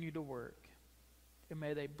continue to work, and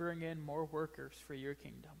may they bring in more workers for your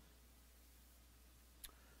kingdom.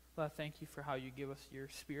 Lord, I thank you for how you give us your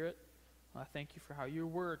Spirit. Lord, I thank you for how your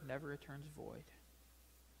word never returns void.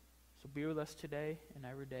 So be with us today and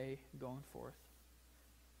every day going forth.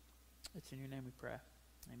 It's in your name we pray.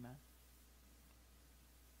 Amen.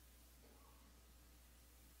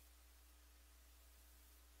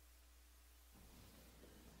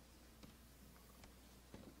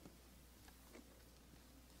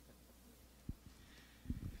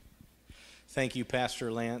 Thank you,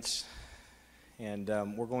 Pastor Lance. And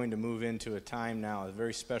we're going to move into a time now, a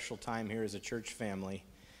very special time here as a church family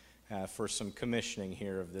for some commissioning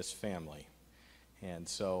here of this family. And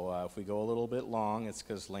so if we go a little bit long, it's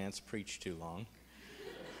because Lance preached too long.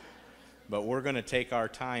 But we're going to take our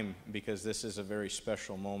time because this is a very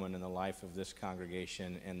special moment in the life of this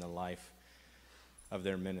congregation and the life of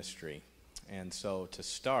their ministry. And so to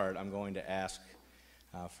start, I'm going to ask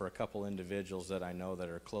for a couple individuals that I know that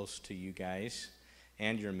are close to you guys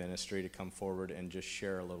and your ministry to come forward and just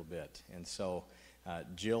share a little bit. And so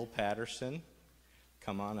Jill Patterson,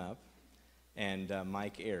 come on up, and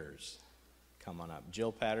Mike Ayers, come on up.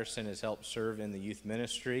 Jill Patterson has helped serve in the youth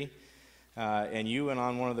ministry, and you went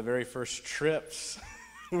on one of the very first trips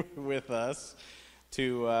with us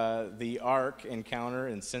to the Ark Encounter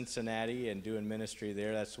in Cincinnati and doing ministry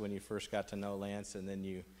there. That's when you first got to know Lance, and then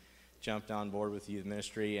you jumped on board with youth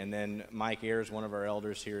ministry. And then Mike Ayers, one of our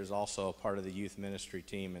elders here, is also a part of the youth ministry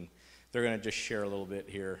team, and they're going to just share a little bit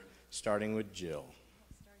here, starting with Jill.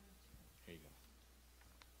 Here you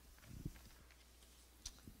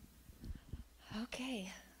go.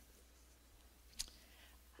 Okay.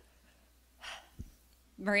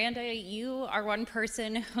 Miranda, you are one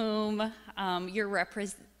person whom your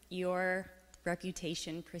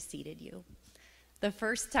reputation preceded you. The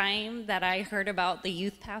first time that I heard about the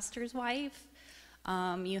youth pastor's wife,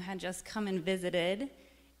 you had just come and visited,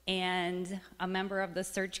 and a member of the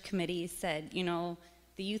search committee said, you know,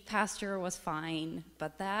 the youth pastor was fine,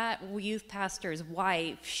 but that youth pastor's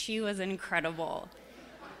wife, she was incredible.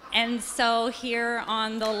 And so here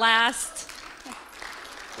on the last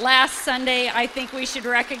Sunday, I think we should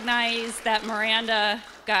recognize that Miranda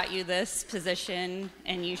got you this position,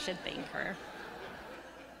 and you should thank her.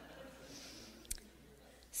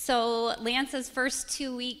 So Lance's first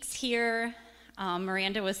 2 weeks here,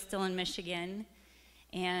 Miranda was still in Michigan,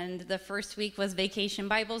 and the first week was Vacation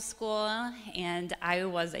Bible School, and I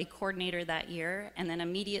was a coordinator that year. And then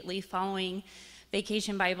immediately following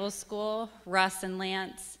Vacation Bible School, Russ and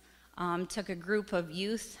Lance took a group of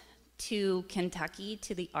youth to Kentucky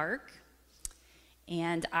to the Ark,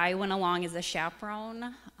 and I went along as a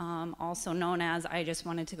chaperone, also known as I just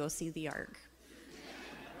wanted to go see the Ark.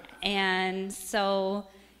 And so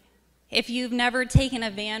if you've never taken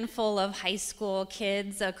a van full of high school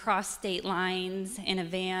kids across state lines in a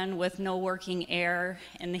van with no working air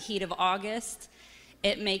in the heat of August,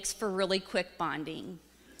 it makes for really quick bonding.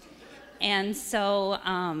 And so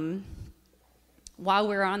while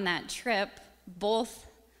we were on that trip, both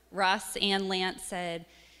Russ and Lance said,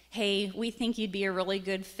 hey, we think you'd be a really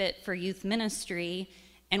good fit for youth ministry,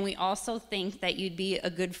 and we also think that you'd be a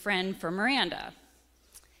good friend for Miranda.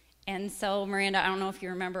 And so, Miranda, I don't know if you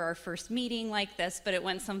remember our first meeting like this, but it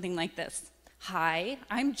went something like this. Hi,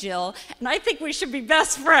 I'm Jill, and I think we should be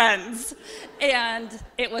best friends. And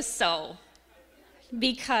it was so.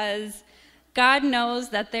 Because God knows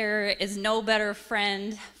that there is no better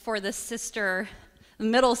friend for the sister,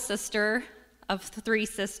 middle sister of 3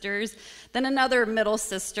 sisters, than another middle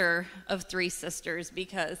sister of 3 sisters,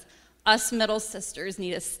 because us middle sisters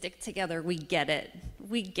need to stick together. We get it.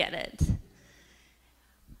 We get it.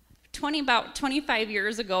 About 25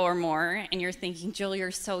 years ago or more, and you're thinking, Jill, you're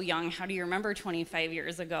so young. How do you remember 25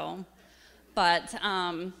 years ago? But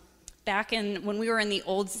back when we were in the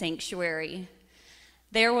old sanctuary,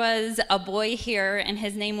 there was a boy here, and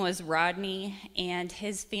his name was Rodney, and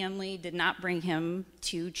his family did not bring him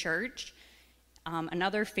to church.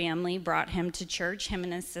 Another family brought him to church, him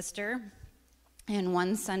and his sister. And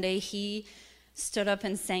one Sunday, he stood up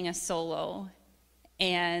and sang a solo,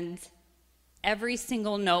 and every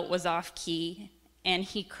single note was off key, and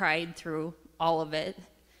he cried through all of it.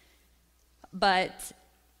 But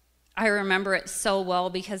I remember it so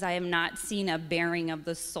well because I have not seen a bearing of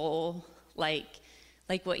the soul like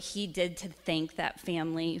what he did to thank that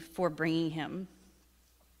family for bringing him.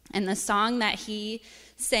 And the song that he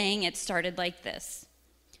sang, it started like this.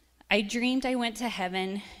 I dreamed I went to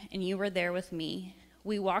heaven, and you were there with me.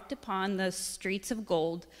 We walked upon the streets of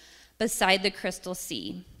gold beside the crystal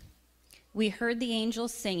sea. We heard the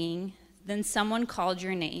angels singing, then someone called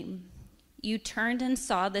your name. You turned and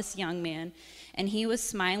saw this young man, and he was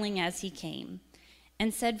smiling as he came,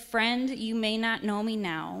 and said, "Friend, you may not know me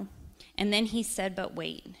now." And then he said, "But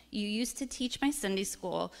wait, you used to teach my Sunday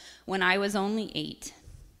school when I was only 8.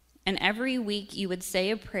 And every week you would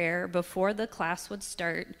say a prayer before the class would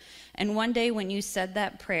start. And one day when you said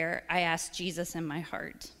that prayer, I asked Jesus in my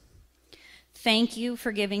heart. Thank you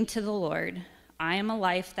for giving to the Lord. I am a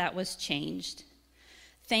life that was changed.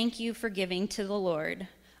 Thank you for giving to the Lord.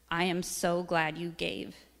 I am so glad you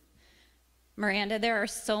gave." Miranda, there are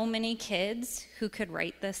so many kids who could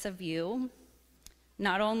write this of you,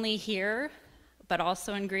 not only here, but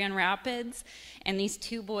also in Grand Rapids, and these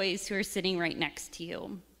 2 boys who are sitting right next to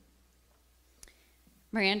you.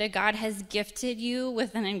 Miranda, God has gifted you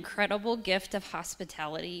with an incredible gift of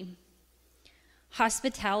hospitality.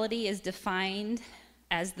 Hospitality is defined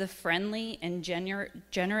as the friendly and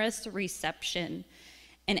generous reception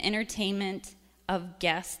and entertainment of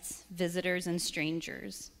guests, visitors, and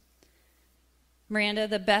strangers. Miranda,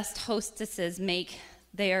 the best hostesses make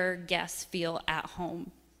their guests feel at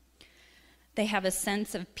home. They have a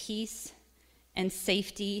sense of peace and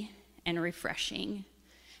safety and refreshing.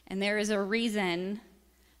 And there is a reason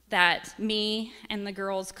that me and the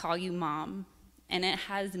girls call you Mom. And it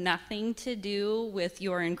has nothing to do with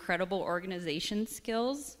your incredible organization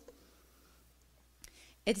skills.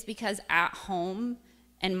 It's because at home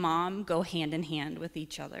and Mom go hand in hand with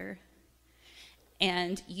each other.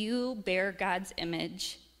 And you bear God's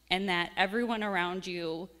image, and that everyone around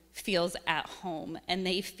you feels at home, and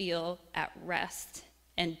they feel at rest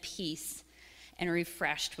and peace and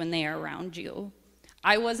refreshed when they are around you.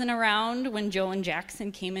 I wasn't around when Joe and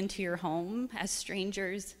Jackson came into your home as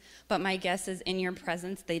strangers, but my guess is in your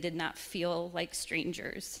presence, they did not feel like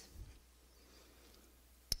strangers.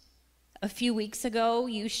 A few weeks ago,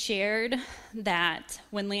 you shared that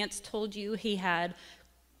when Lance told you he had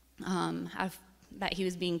that he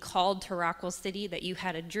was being called to Rockwell City, that you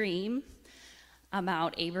had a dream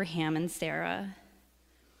about Abraham and Sarah.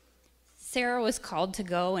 Sarah was called to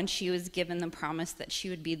go, and she was given the promise that she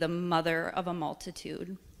would be the mother of a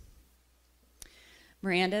multitude.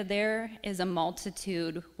 Miranda, there is a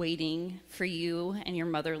multitude waiting for you and your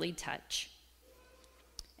motherly touch.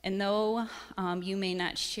 And though you may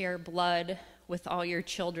not share blood with all your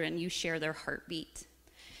children, you share their heartbeat.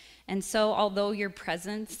 And so, although your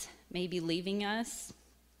presence may be leaving us,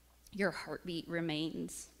 your heartbeat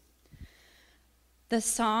remains. The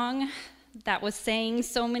song that was sang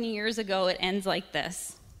so many years ago, it ends like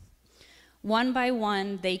this. One by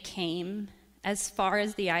one they came, as far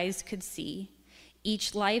as the eyes could see,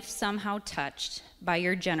 each life somehow touched by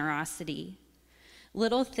your generosity.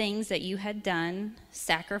 Little things that you had done,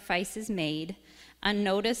 sacrifices made,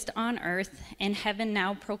 unnoticed on earth, and heaven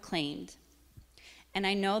now proclaimed. And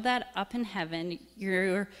I know that up in heaven,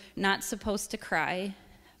 you're not supposed to cry,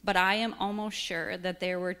 but I am almost sure that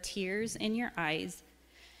there were tears in your eyes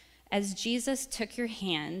as Jesus took your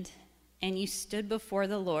hand and you stood before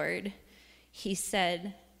the Lord. He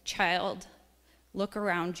said, "Child, look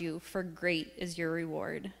around you, for great is your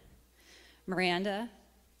reward." Miranda,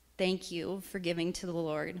 thank you for giving to the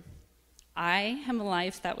Lord. I am a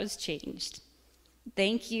life that was changed.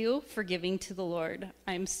 Thank you for giving to the Lord.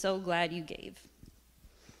 I'm so glad you gave.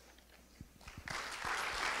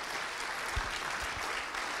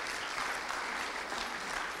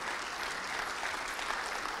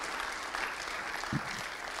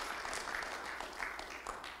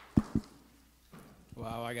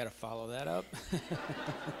 Wow, I got to follow that up.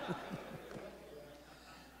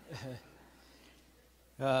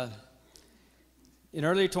 In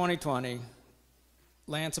early 2020,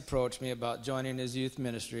 Lance approached me about joining his youth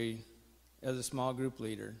ministry as a small group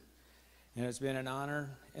leader, and it's been an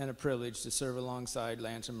honor and a privilege to serve alongside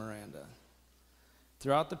Lance and Miranda.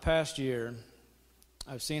 Throughout the past year,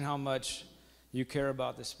 I've seen how much you care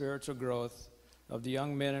about the spiritual growth of the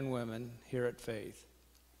young men and women here at Faith.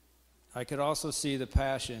 I could also see the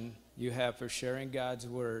passion you have for sharing God's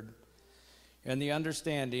word and the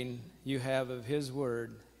understanding you have of his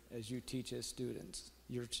word as you teach his students,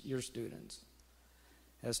 your students.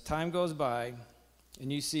 As time goes by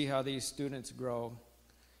and you see how these students grow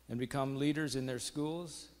and become leaders in their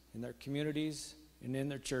schools, in their communities, and in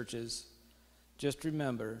their churches, just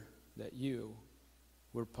remember that you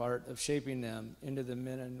were part of shaping them into the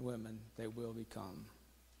men and women they will become.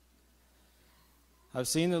 I've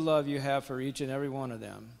seen the love you have for each and every one of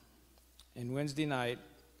them. And Wednesday night,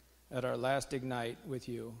 at our last Ignite with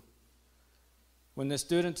you, when the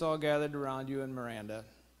students all gathered around you and Miranda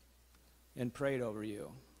and prayed over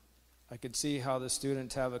you, I could see how the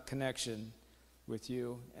students have a connection with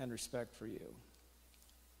you and respect for you.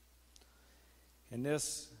 And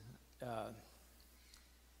this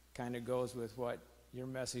kind of goes with what your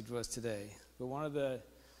message was today. But one of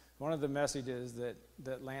the messages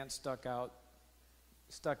that Lance stuck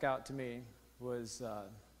out to me was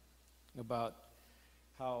about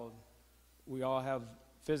how we all have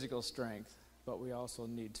physical strength, but we also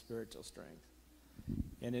need spiritual strength.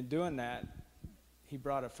 And in doing that, he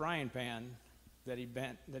brought a frying pan that he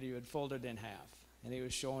had folded in half, and he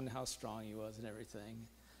was showing how strong he was and everything.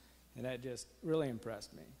 And that just really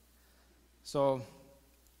impressed me. So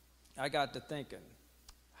I got to thinking,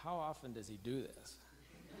 how often does he do this?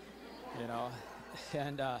 You know?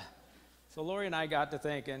 And so Lori and I got to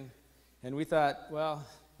thinking, and we thought, well,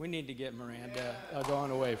 we need to get Miranda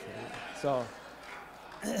going away from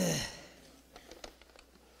it.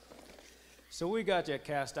 So we got you a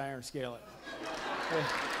cast iron skillet.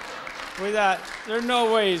 We thought, there's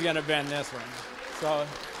no way he's going to bend this one. So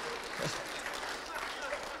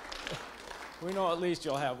we know at least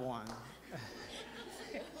you'll have one.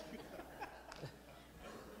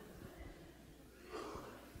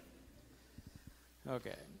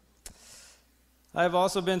 Okay. I've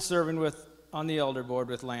also been serving on the elder board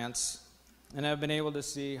with Lance, and I've been able to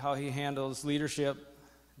see how he handles leadership,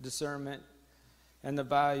 discernment, and the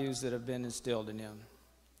values that have been instilled in him.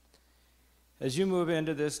 As you move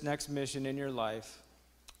into this next mission in your life,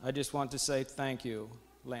 I just want to say thank you,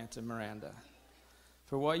 Lance and Miranda,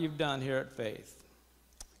 for what you've done here at Faith.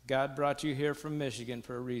 God brought you here from Michigan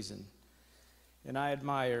for a reason, and I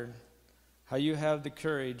admire how you have the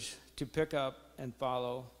courage to pick up and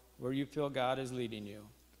follow where you feel God is leading you.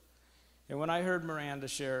 And when I heard Miranda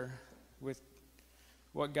share with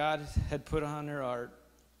what God had put on her heart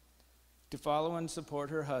to follow and support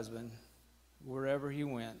her husband wherever he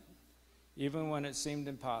went, even when it seemed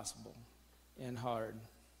impossible and hard,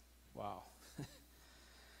 wow.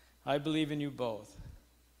 I believe in you both.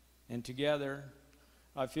 And together,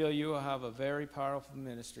 I feel you will have a very powerful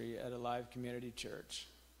ministry at Alive Community Church.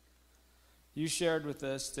 You shared with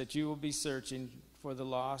us that you will be searching for the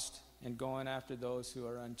lost and going after those who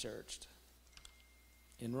are unchurched.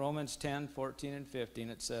 In Romans 10:14 and 15,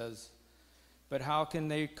 it says, "But how can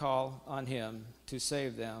they call on him to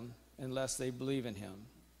save them unless they believe in him?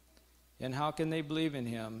 And how can they believe in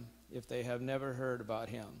him if they have never heard about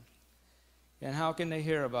him? And how can they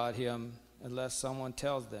hear about him unless someone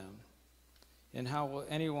tells them? And how will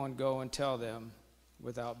anyone go and tell them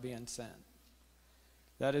without being sent?"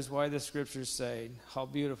 That is why the scriptures say, "How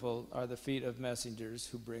beautiful are the feet of messengers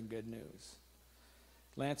who bring good news."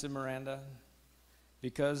 Lance and Miranda,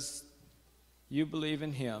 because you believe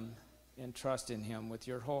in him and trust in him with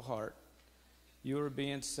your whole heart, you are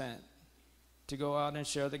being sent to go out and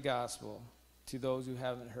share the gospel to those who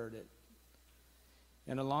haven't heard it.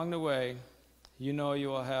 And along the way, you know you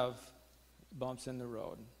will have bumps in the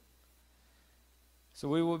road. So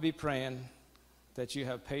we will be praying that you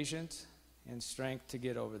have patience and strength to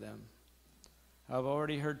get over them. I've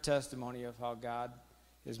already heard testimony of how God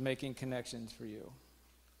is making connections for you.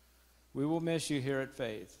 We will miss you here at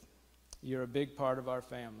Faith. You're a big part of our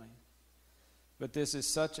family. But this is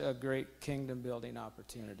such a great kingdom-building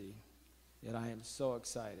opportunity, and I am so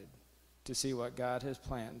excited to see what God has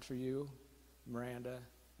planned for you, Miranda,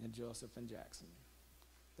 and Joseph and Jackson.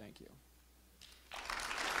 Thank you.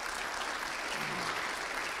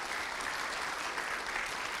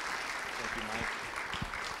 Thank you, Mike.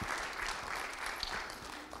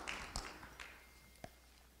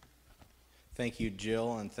 Thank you,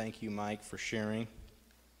 Jill, and thank you, Mike, for sharing.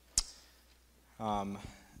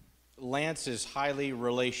 Lance is highly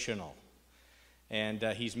relational, and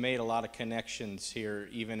he's made a lot of connections here,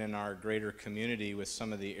 even in our greater community, with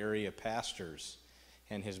some of the area pastors,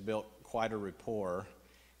 and has built quite a rapport.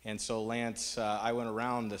 And so, Lance, I went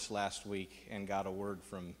around this last week and got a word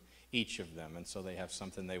from each of them, and so they have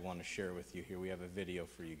something they want to share with you here. We have a video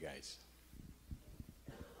for you guys.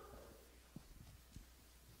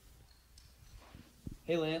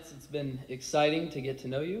 Hey Lance, it's been exciting to get to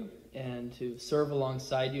know you and to serve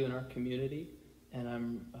alongside you in our community, and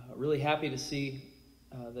I'm really happy to see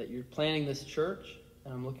that you're planning this church,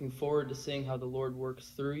 and I'm looking forward to seeing how the Lord works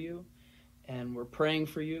through you, and we're praying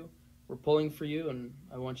for you, we're pulling for you, and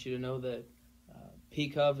I want you to know that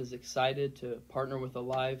PCOV is excited to partner with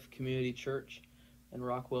Alive Community Church in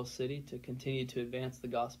Rockwell City to continue to advance the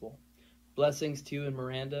gospel. Blessings to you and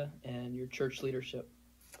Miranda and your church leadership.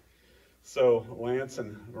 So, Lance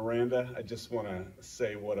and Miranda, I just want to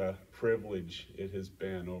say what a privilege it has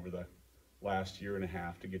been over the last year and a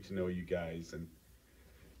half to get to know you guys, and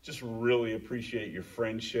just really appreciate your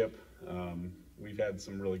friendship. we've had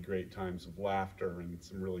some really great times of laughter and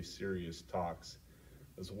some really serious talks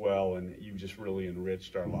as well, and you've just really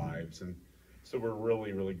enriched our lives, and so we're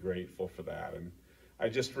really, really grateful for that. And I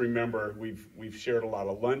just remember we've shared a lot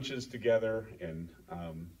of lunches together and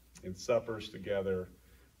suppers together.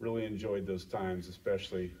 Really enjoyed those times,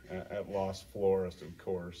 especially at Los Flores, of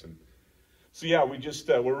course. And so yeah,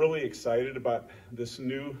 we're really excited about this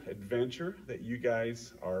new adventure that you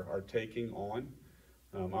guys are taking on.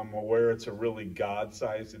 I'm aware it's a really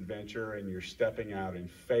God-sized adventure, and you're stepping out in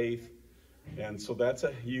faith, and so that's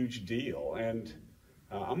a huge deal. And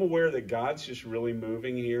I'm aware that God's just really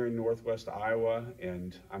moving here in Northwest Iowa,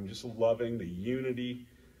 and I'm just loving the unity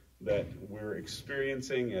that we're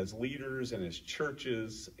experiencing as leaders and as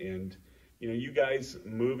churches. And you guys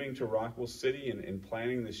moving to Rockwell City and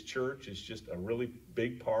planning this church is just a really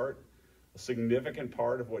big part, a significant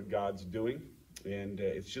part of what God's doing. And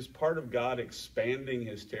it's just part of God expanding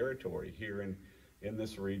his territory here in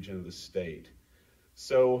this region of the state.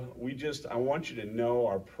 So I want you to know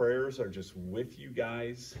our prayers are just with you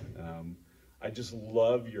guys. I just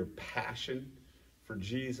love your passion for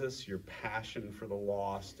Jesus, your passion for the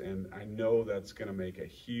lost, and I know that's going to make a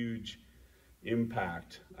huge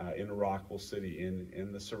impact in Rockwell City,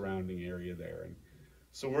 in the surrounding area there. And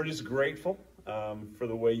so we're just grateful for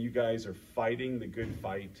the way you guys are fighting the good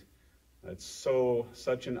fight. It's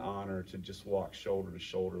such an honor to just walk shoulder to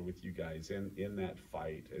shoulder with you guys in that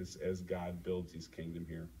fight as God builds his kingdom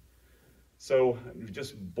here. So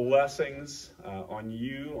just blessings on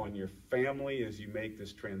you, on your family as you make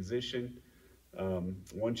this transition. I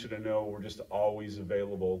want you to know we're just always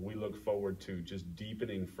available. We look forward to just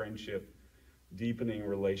deepening friendship, deepening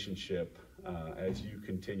relationship as you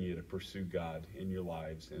continue to pursue God in your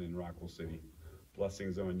lives and in Rockwell City.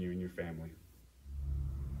 Blessings on you and your family.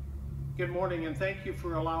 Good morning, and thank you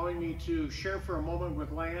for allowing me to share for a moment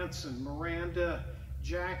with Lance and Miranda,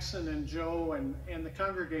 Jackson and Joe, and the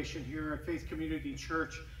congregation here at Faith Community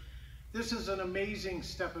Church. This is an amazing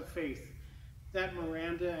step of faith that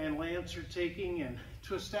Miranda and Lance are taking, and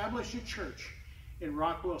to establish a church in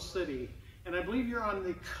Rockwell City. And I believe you're on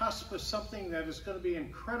the cusp of something that is going to be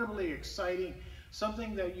incredibly exciting,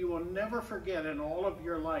 something that you will never forget in all of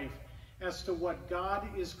your life as to what God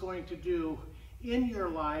is going to do in your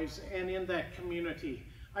lives and in that community.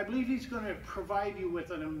 I believe he's going to provide you with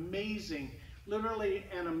an amazing, literally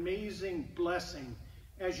an amazing blessing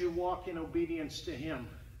as you walk in obedience to him.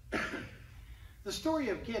 The story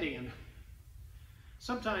of Gideon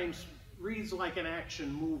sometimes reads like an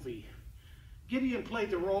action movie. Gideon played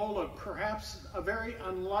the role of perhaps a very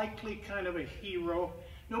unlikely kind of a hero.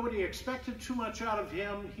 Nobody expected too much out of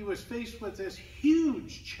him. He was faced with this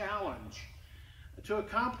huge challenge to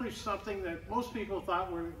accomplish something that most people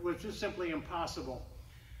thought was just simply impossible.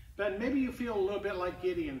 But maybe you feel a little bit like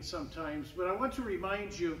Gideon sometimes, but I want to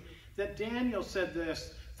remind you that Daniel said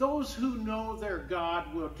this: those who know their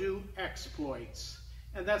God will do exploits.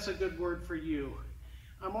 And that's a good word for you.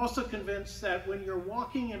 I'm also convinced that when you're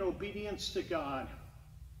walking in obedience to God,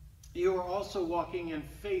 you are also walking in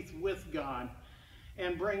faith with God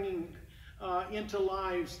and bringing into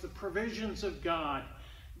lives the provisions of God,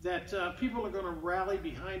 that people are going to rally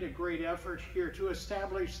behind a great effort here to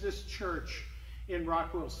establish this church in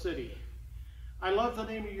Rockwell City. I love the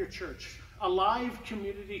name of your church, Alive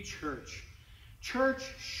Community Church. Church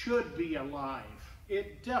should be alive.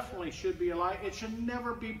 It definitely should be alive. It should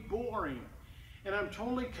never be boring. And I'm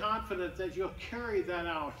totally confident that you'll carry that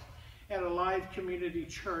out at Alive Community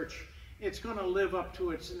Church. It's going to live up to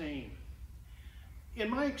its name. In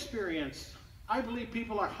my experience, I believe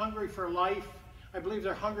people are hungry for life. I believe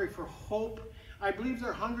they're hungry for hope. I believe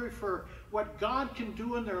they're hungry for what God can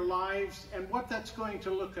do in their lives and what that's going to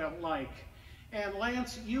look like. And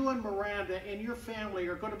Lance, you and Miranda and your family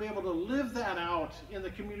are going to be able to live that out in the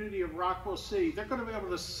community of Rockwell City. They're going to be able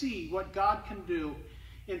to see what God can do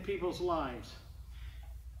in people's lives.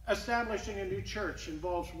 Establishing a new church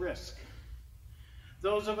involves risk.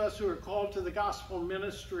 Those of us who are called to the gospel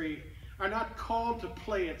ministry are not called to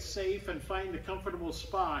play it safe and find a comfortable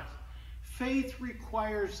spot. Faith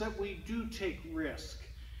requires that we do take risk.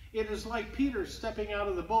 It is like Peter stepping out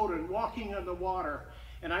of the boat and walking on the water.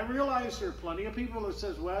 And I realize there are plenty of people that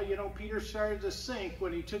says, well, you know, Peter started to sink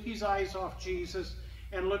when he took his eyes off Jesus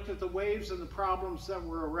and looked at the waves and the problems that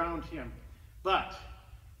were around him. But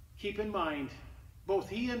keep in mind, both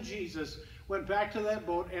he and Jesus went back to that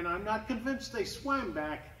boat, and I'm not convinced they swam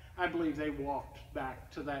back. I believe they walked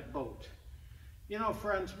back to that boat. You know,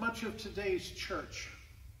 friends, much of today's church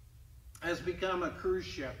has become a cruise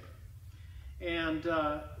ship. And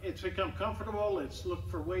it's become comfortable. It's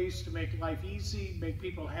looked for ways to make life easy, make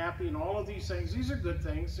people happy, and all of these things. These are good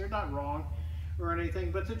things. They're not wrong. or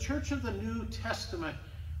anything, but the church of the New Testament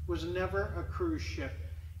was never a cruise ship.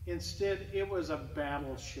 Instead, it was a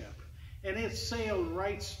battleship. And it sailed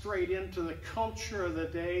right straight into the culture of the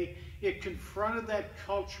day. It confronted that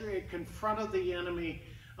culture. It confronted the enemy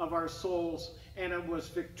of our souls, and it was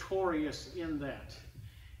victorious in that.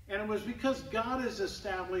 And it was because God is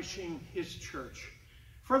establishing his church.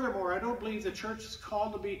 Furthermore, I don't believe the church is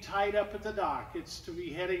called to be tied up at the dock. It's to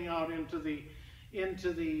be heading out into the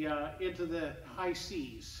high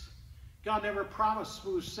seas. God never promised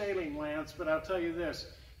smooth sailing, Lance, but I'll tell you this,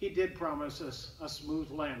 he did promise us a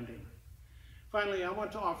smooth landing. Finally, I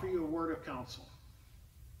want to offer you a word of counsel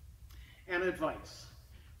and advice.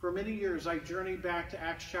 For many years, I journeyed back to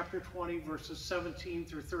Acts chapter 20, verses 17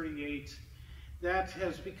 through 38. That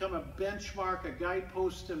has become a benchmark, a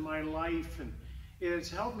guidepost in my life, and it has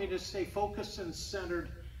helped me to stay focused and centered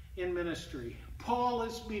in ministry. Paul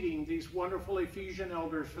is meeting these wonderful Ephesian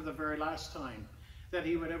elders for the very last time that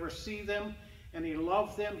he would ever see them, and he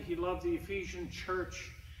loved them. He loved the Ephesian church.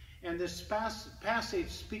 And this passage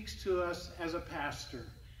speaks to us as a pastor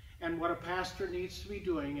and what a pastor needs to be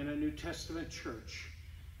doing in a New Testament church.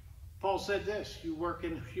 Paul said this, you work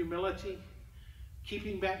in humility,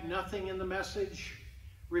 keeping back nothing in the message,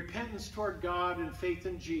 repentance toward God and faith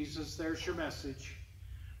in Jesus. There's your message.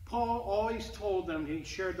 Paul always told them he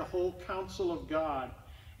shared the whole counsel of God,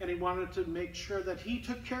 and he wanted to make sure that he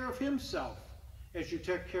took care of himself as you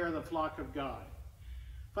took care of the flock of God.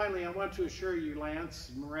 Finally, I want to assure you, Lance,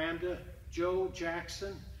 Miranda, Joe,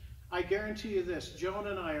 Jackson, I guarantee you this, Joan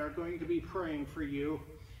and I are going to be praying for you,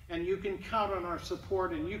 and you can count on our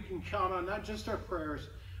support, and you can count on not just our prayers,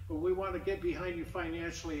 but we want to get behind you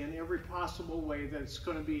financially in every possible way that it's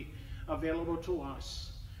going to be available to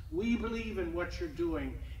us. We believe in what you're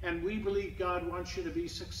doing, and we believe God wants you to be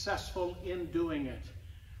successful in doing it.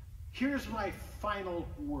 Here's my final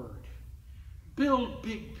word. Build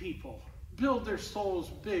big people. Build their souls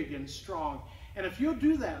big and strong. And if you'll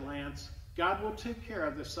do that, Lance, God will take care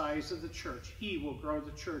of the size of the church. He will grow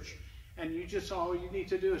the church. And all you need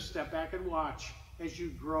to do is step back and watch as you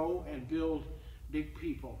grow and build big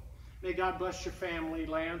people. May God bless your family,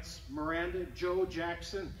 Lance, Miranda, Joe,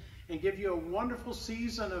 Jackson, and give you a wonderful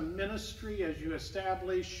season of ministry as you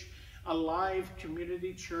establish a live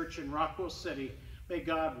community church in Rockwell City. May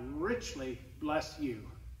God richly bless you.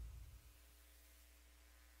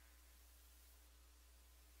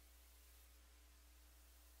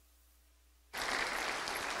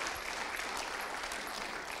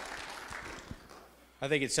 I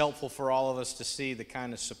think it's helpful for all of us to see the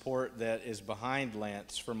kind of support that is behind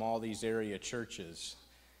Lance from all these area churches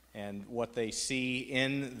and what they see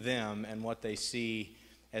in them and what they see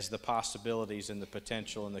as the possibilities and the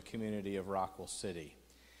potential in the community of Rockwell City.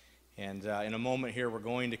 And in a moment here, we're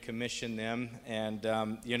going to commission them. And,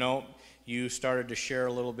 you started to share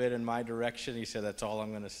a little bit in my direction. You said, that's all I'm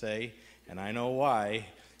going to say. And I know why.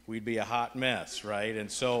 We'd be a hot mess, right?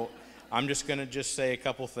 And so I'm just going to say a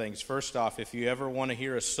couple things. First off, if you ever want to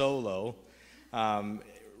hear a solo,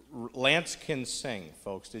 Lance can sing,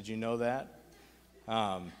 folks. Did you know that?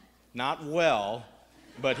 Not well,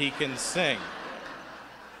 but he can sing.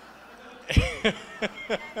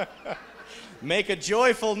 Make a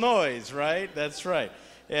joyful noise, right? That's right.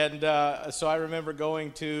 And so I remember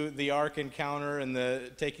going to the Ark Encounter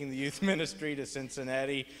and taking the youth ministry to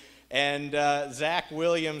Cincinnati. And Zach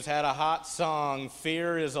Williams had a hot song,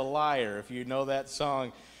 Fear is a Liar, if you know that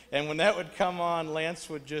song. And when that would come on, Lance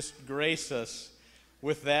would just grace us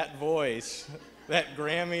with that voice, that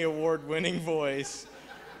Grammy Award-winning voice.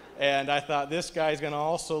 And I thought, this guy's going to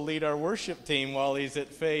also lead our worship team while he's at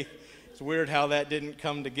Faith. It's weird how that didn't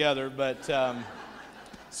come together. But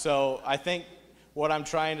so I think what I'm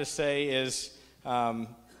trying to say is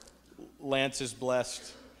Lance is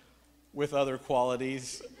blessed with other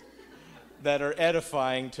qualities that are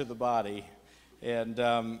edifying to the body. And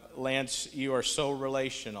Lance, you are so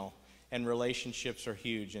relational, and relationships are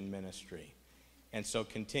huge in ministry. And so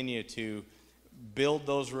continue to build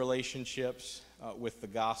those relationships with the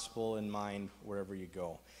gospel in mind wherever you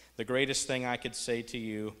go. The greatest thing I could say to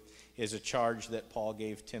you is a charge that Paul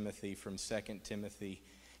gave Timothy from 2 Timothy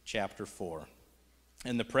chapter 4.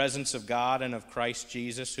 In the presence of God and of Christ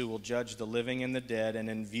Jesus, who will judge the living and the dead, and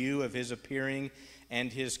in view of his appearing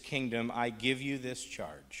and his kingdom, I give you this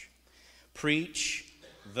charge. Preach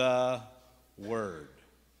the word.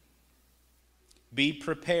 Be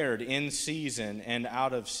prepared in season and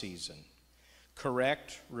out of season.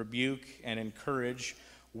 Correct, rebuke, and encourage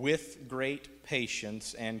with great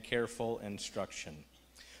patience and careful instruction.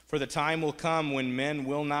 For the time will come when men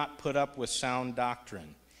will not put up with sound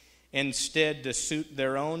doctrine. Instead, to suit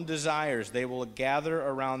their own desires, they will gather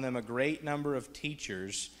around them a great number of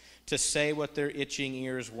teachers to say what their itching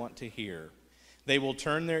ears want to hear. They will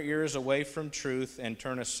turn their ears away from truth and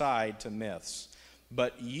turn aside to myths.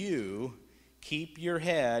 But you keep your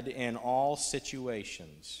head in all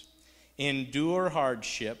situations. Endure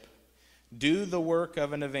hardship, do the work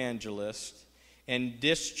of an evangelist, and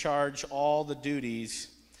discharge all the duties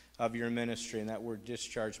of your ministry. And that word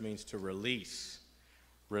discharge means to release.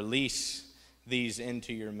 Release these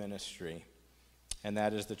into your ministry. And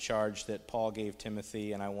that is the charge that Paul gave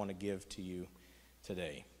Timothy, and I want to give to you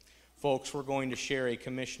today. Folks, we're going to share a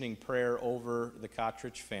commissioning prayer over the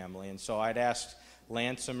Kottridge family. And so I'd ask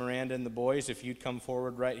Lance and Miranda and the boys if you'd come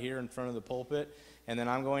forward right here in front of the pulpit. And then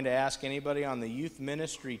I'm going to ask anybody on the youth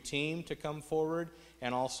ministry team to come forward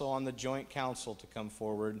and also on the joint council to come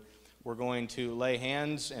forward. We're going to lay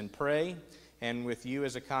hands and pray. And with you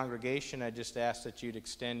as a congregation, I just ask that you'd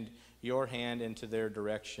extend your hand into their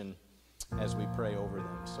direction as we pray over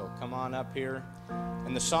them. So come on up here.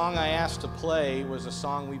 And the song I asked to play was a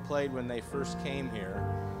song we played when they first came here.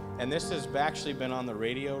 And this has actually been on the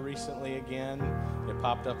radio recently again. It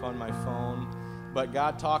popped up on my phone. But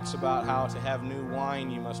God talks about how to have new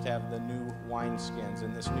wine, you must have the new wineskins.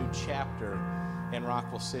 In this new chapter in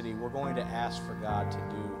Rockville City, we're going to ask for God to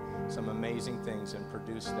do some amazing things and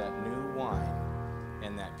produce that new wine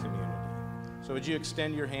in that community. So would you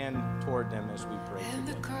extend your hand toward them as we pray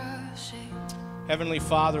together? Heavenly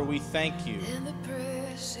Father, we thank you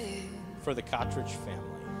for the Kottridge family.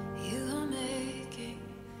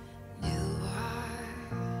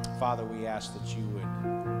 Father, we ask that you would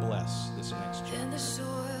bless this next chapter.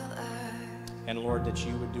 And Lord, that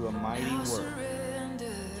you would do a mighty work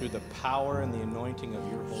through the power and the anointing of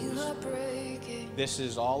your Holy Spirit. This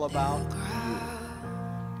is all about you.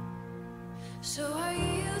 So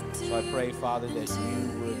I pray, Father, that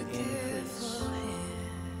you would increase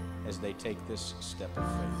as they take this step of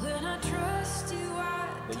faith.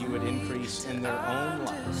 That you would increase in their own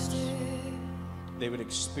lives. They would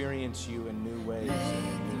experience you in new ways and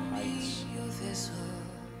in new heights.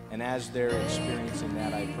 And as they're experiencing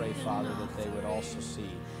that, I pray, Father, that they would also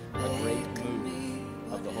see a great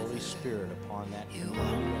move of the Holy Spirit upon that community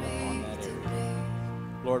and upon that area.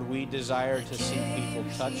 Lord, we desire to see people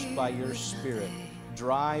touched by your Spirit,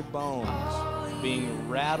 dry bones being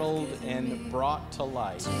rattled and brought to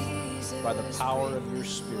life by the power of your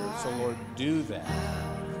Spirit. So, Lord, do that.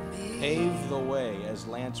 Pave the way as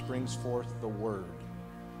Lance brings forth the word,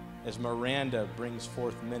 as Miranda brings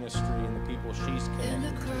forth ministry and the people she's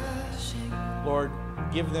connected to. Lord,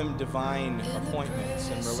 give them divine appointments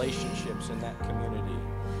and relationships in that community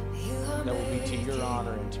that will be to your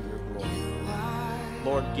honor and to your glory.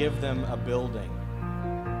 Lord, give them a building.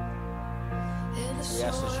 We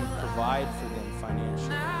ask that you provide for them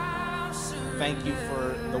financially. Thank you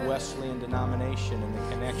for the Wesleyan denomination and the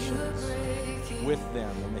connections with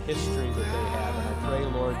them and the history that they have. And I pray,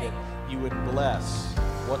 Lord, that you would bless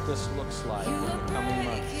what this looks like in the coming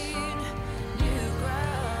months.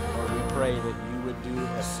 Lord, we pray that you would do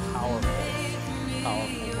a powerful work.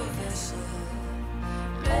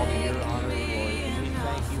 All to your honor and glory. And we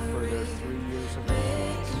thank you for their 3 years of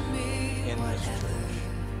influence in this church.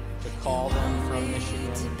 To call them from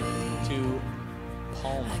Michigan to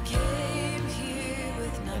Palmer.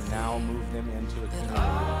 And now move them into a community in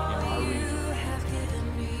our region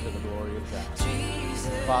to the glory of God.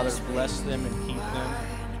 Father, bless them and keep them.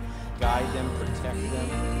 Guide them, protect them.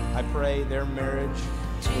 I pray their marriage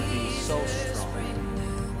would be so strong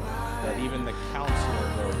that even the counselor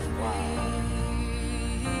goes, wow.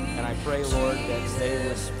 And I pray, Lord, that they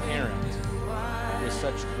would parent with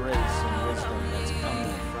such grace and wisdom that's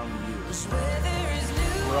coming from you.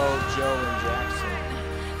 Grow Joe and Jackson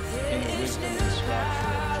in the wisdom and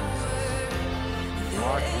stature of Jesus.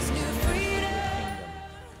 Mark these years for your kingdom.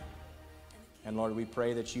 And Lord, we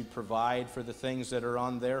pray that you provide for the things that are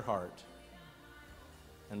on their heart.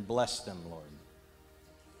 And bless them, Lord.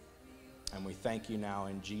 And we thank you now.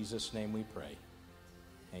 In Jesus' name we pray.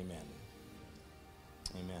 Amen.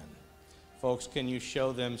 Amen. Folks, can you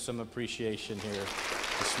show them some appreciation here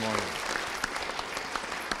this morning?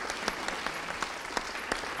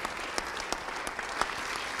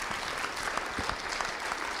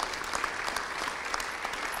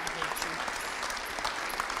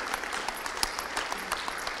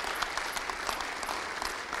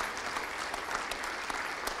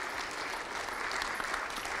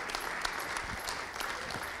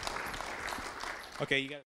 Okay, you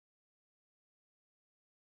got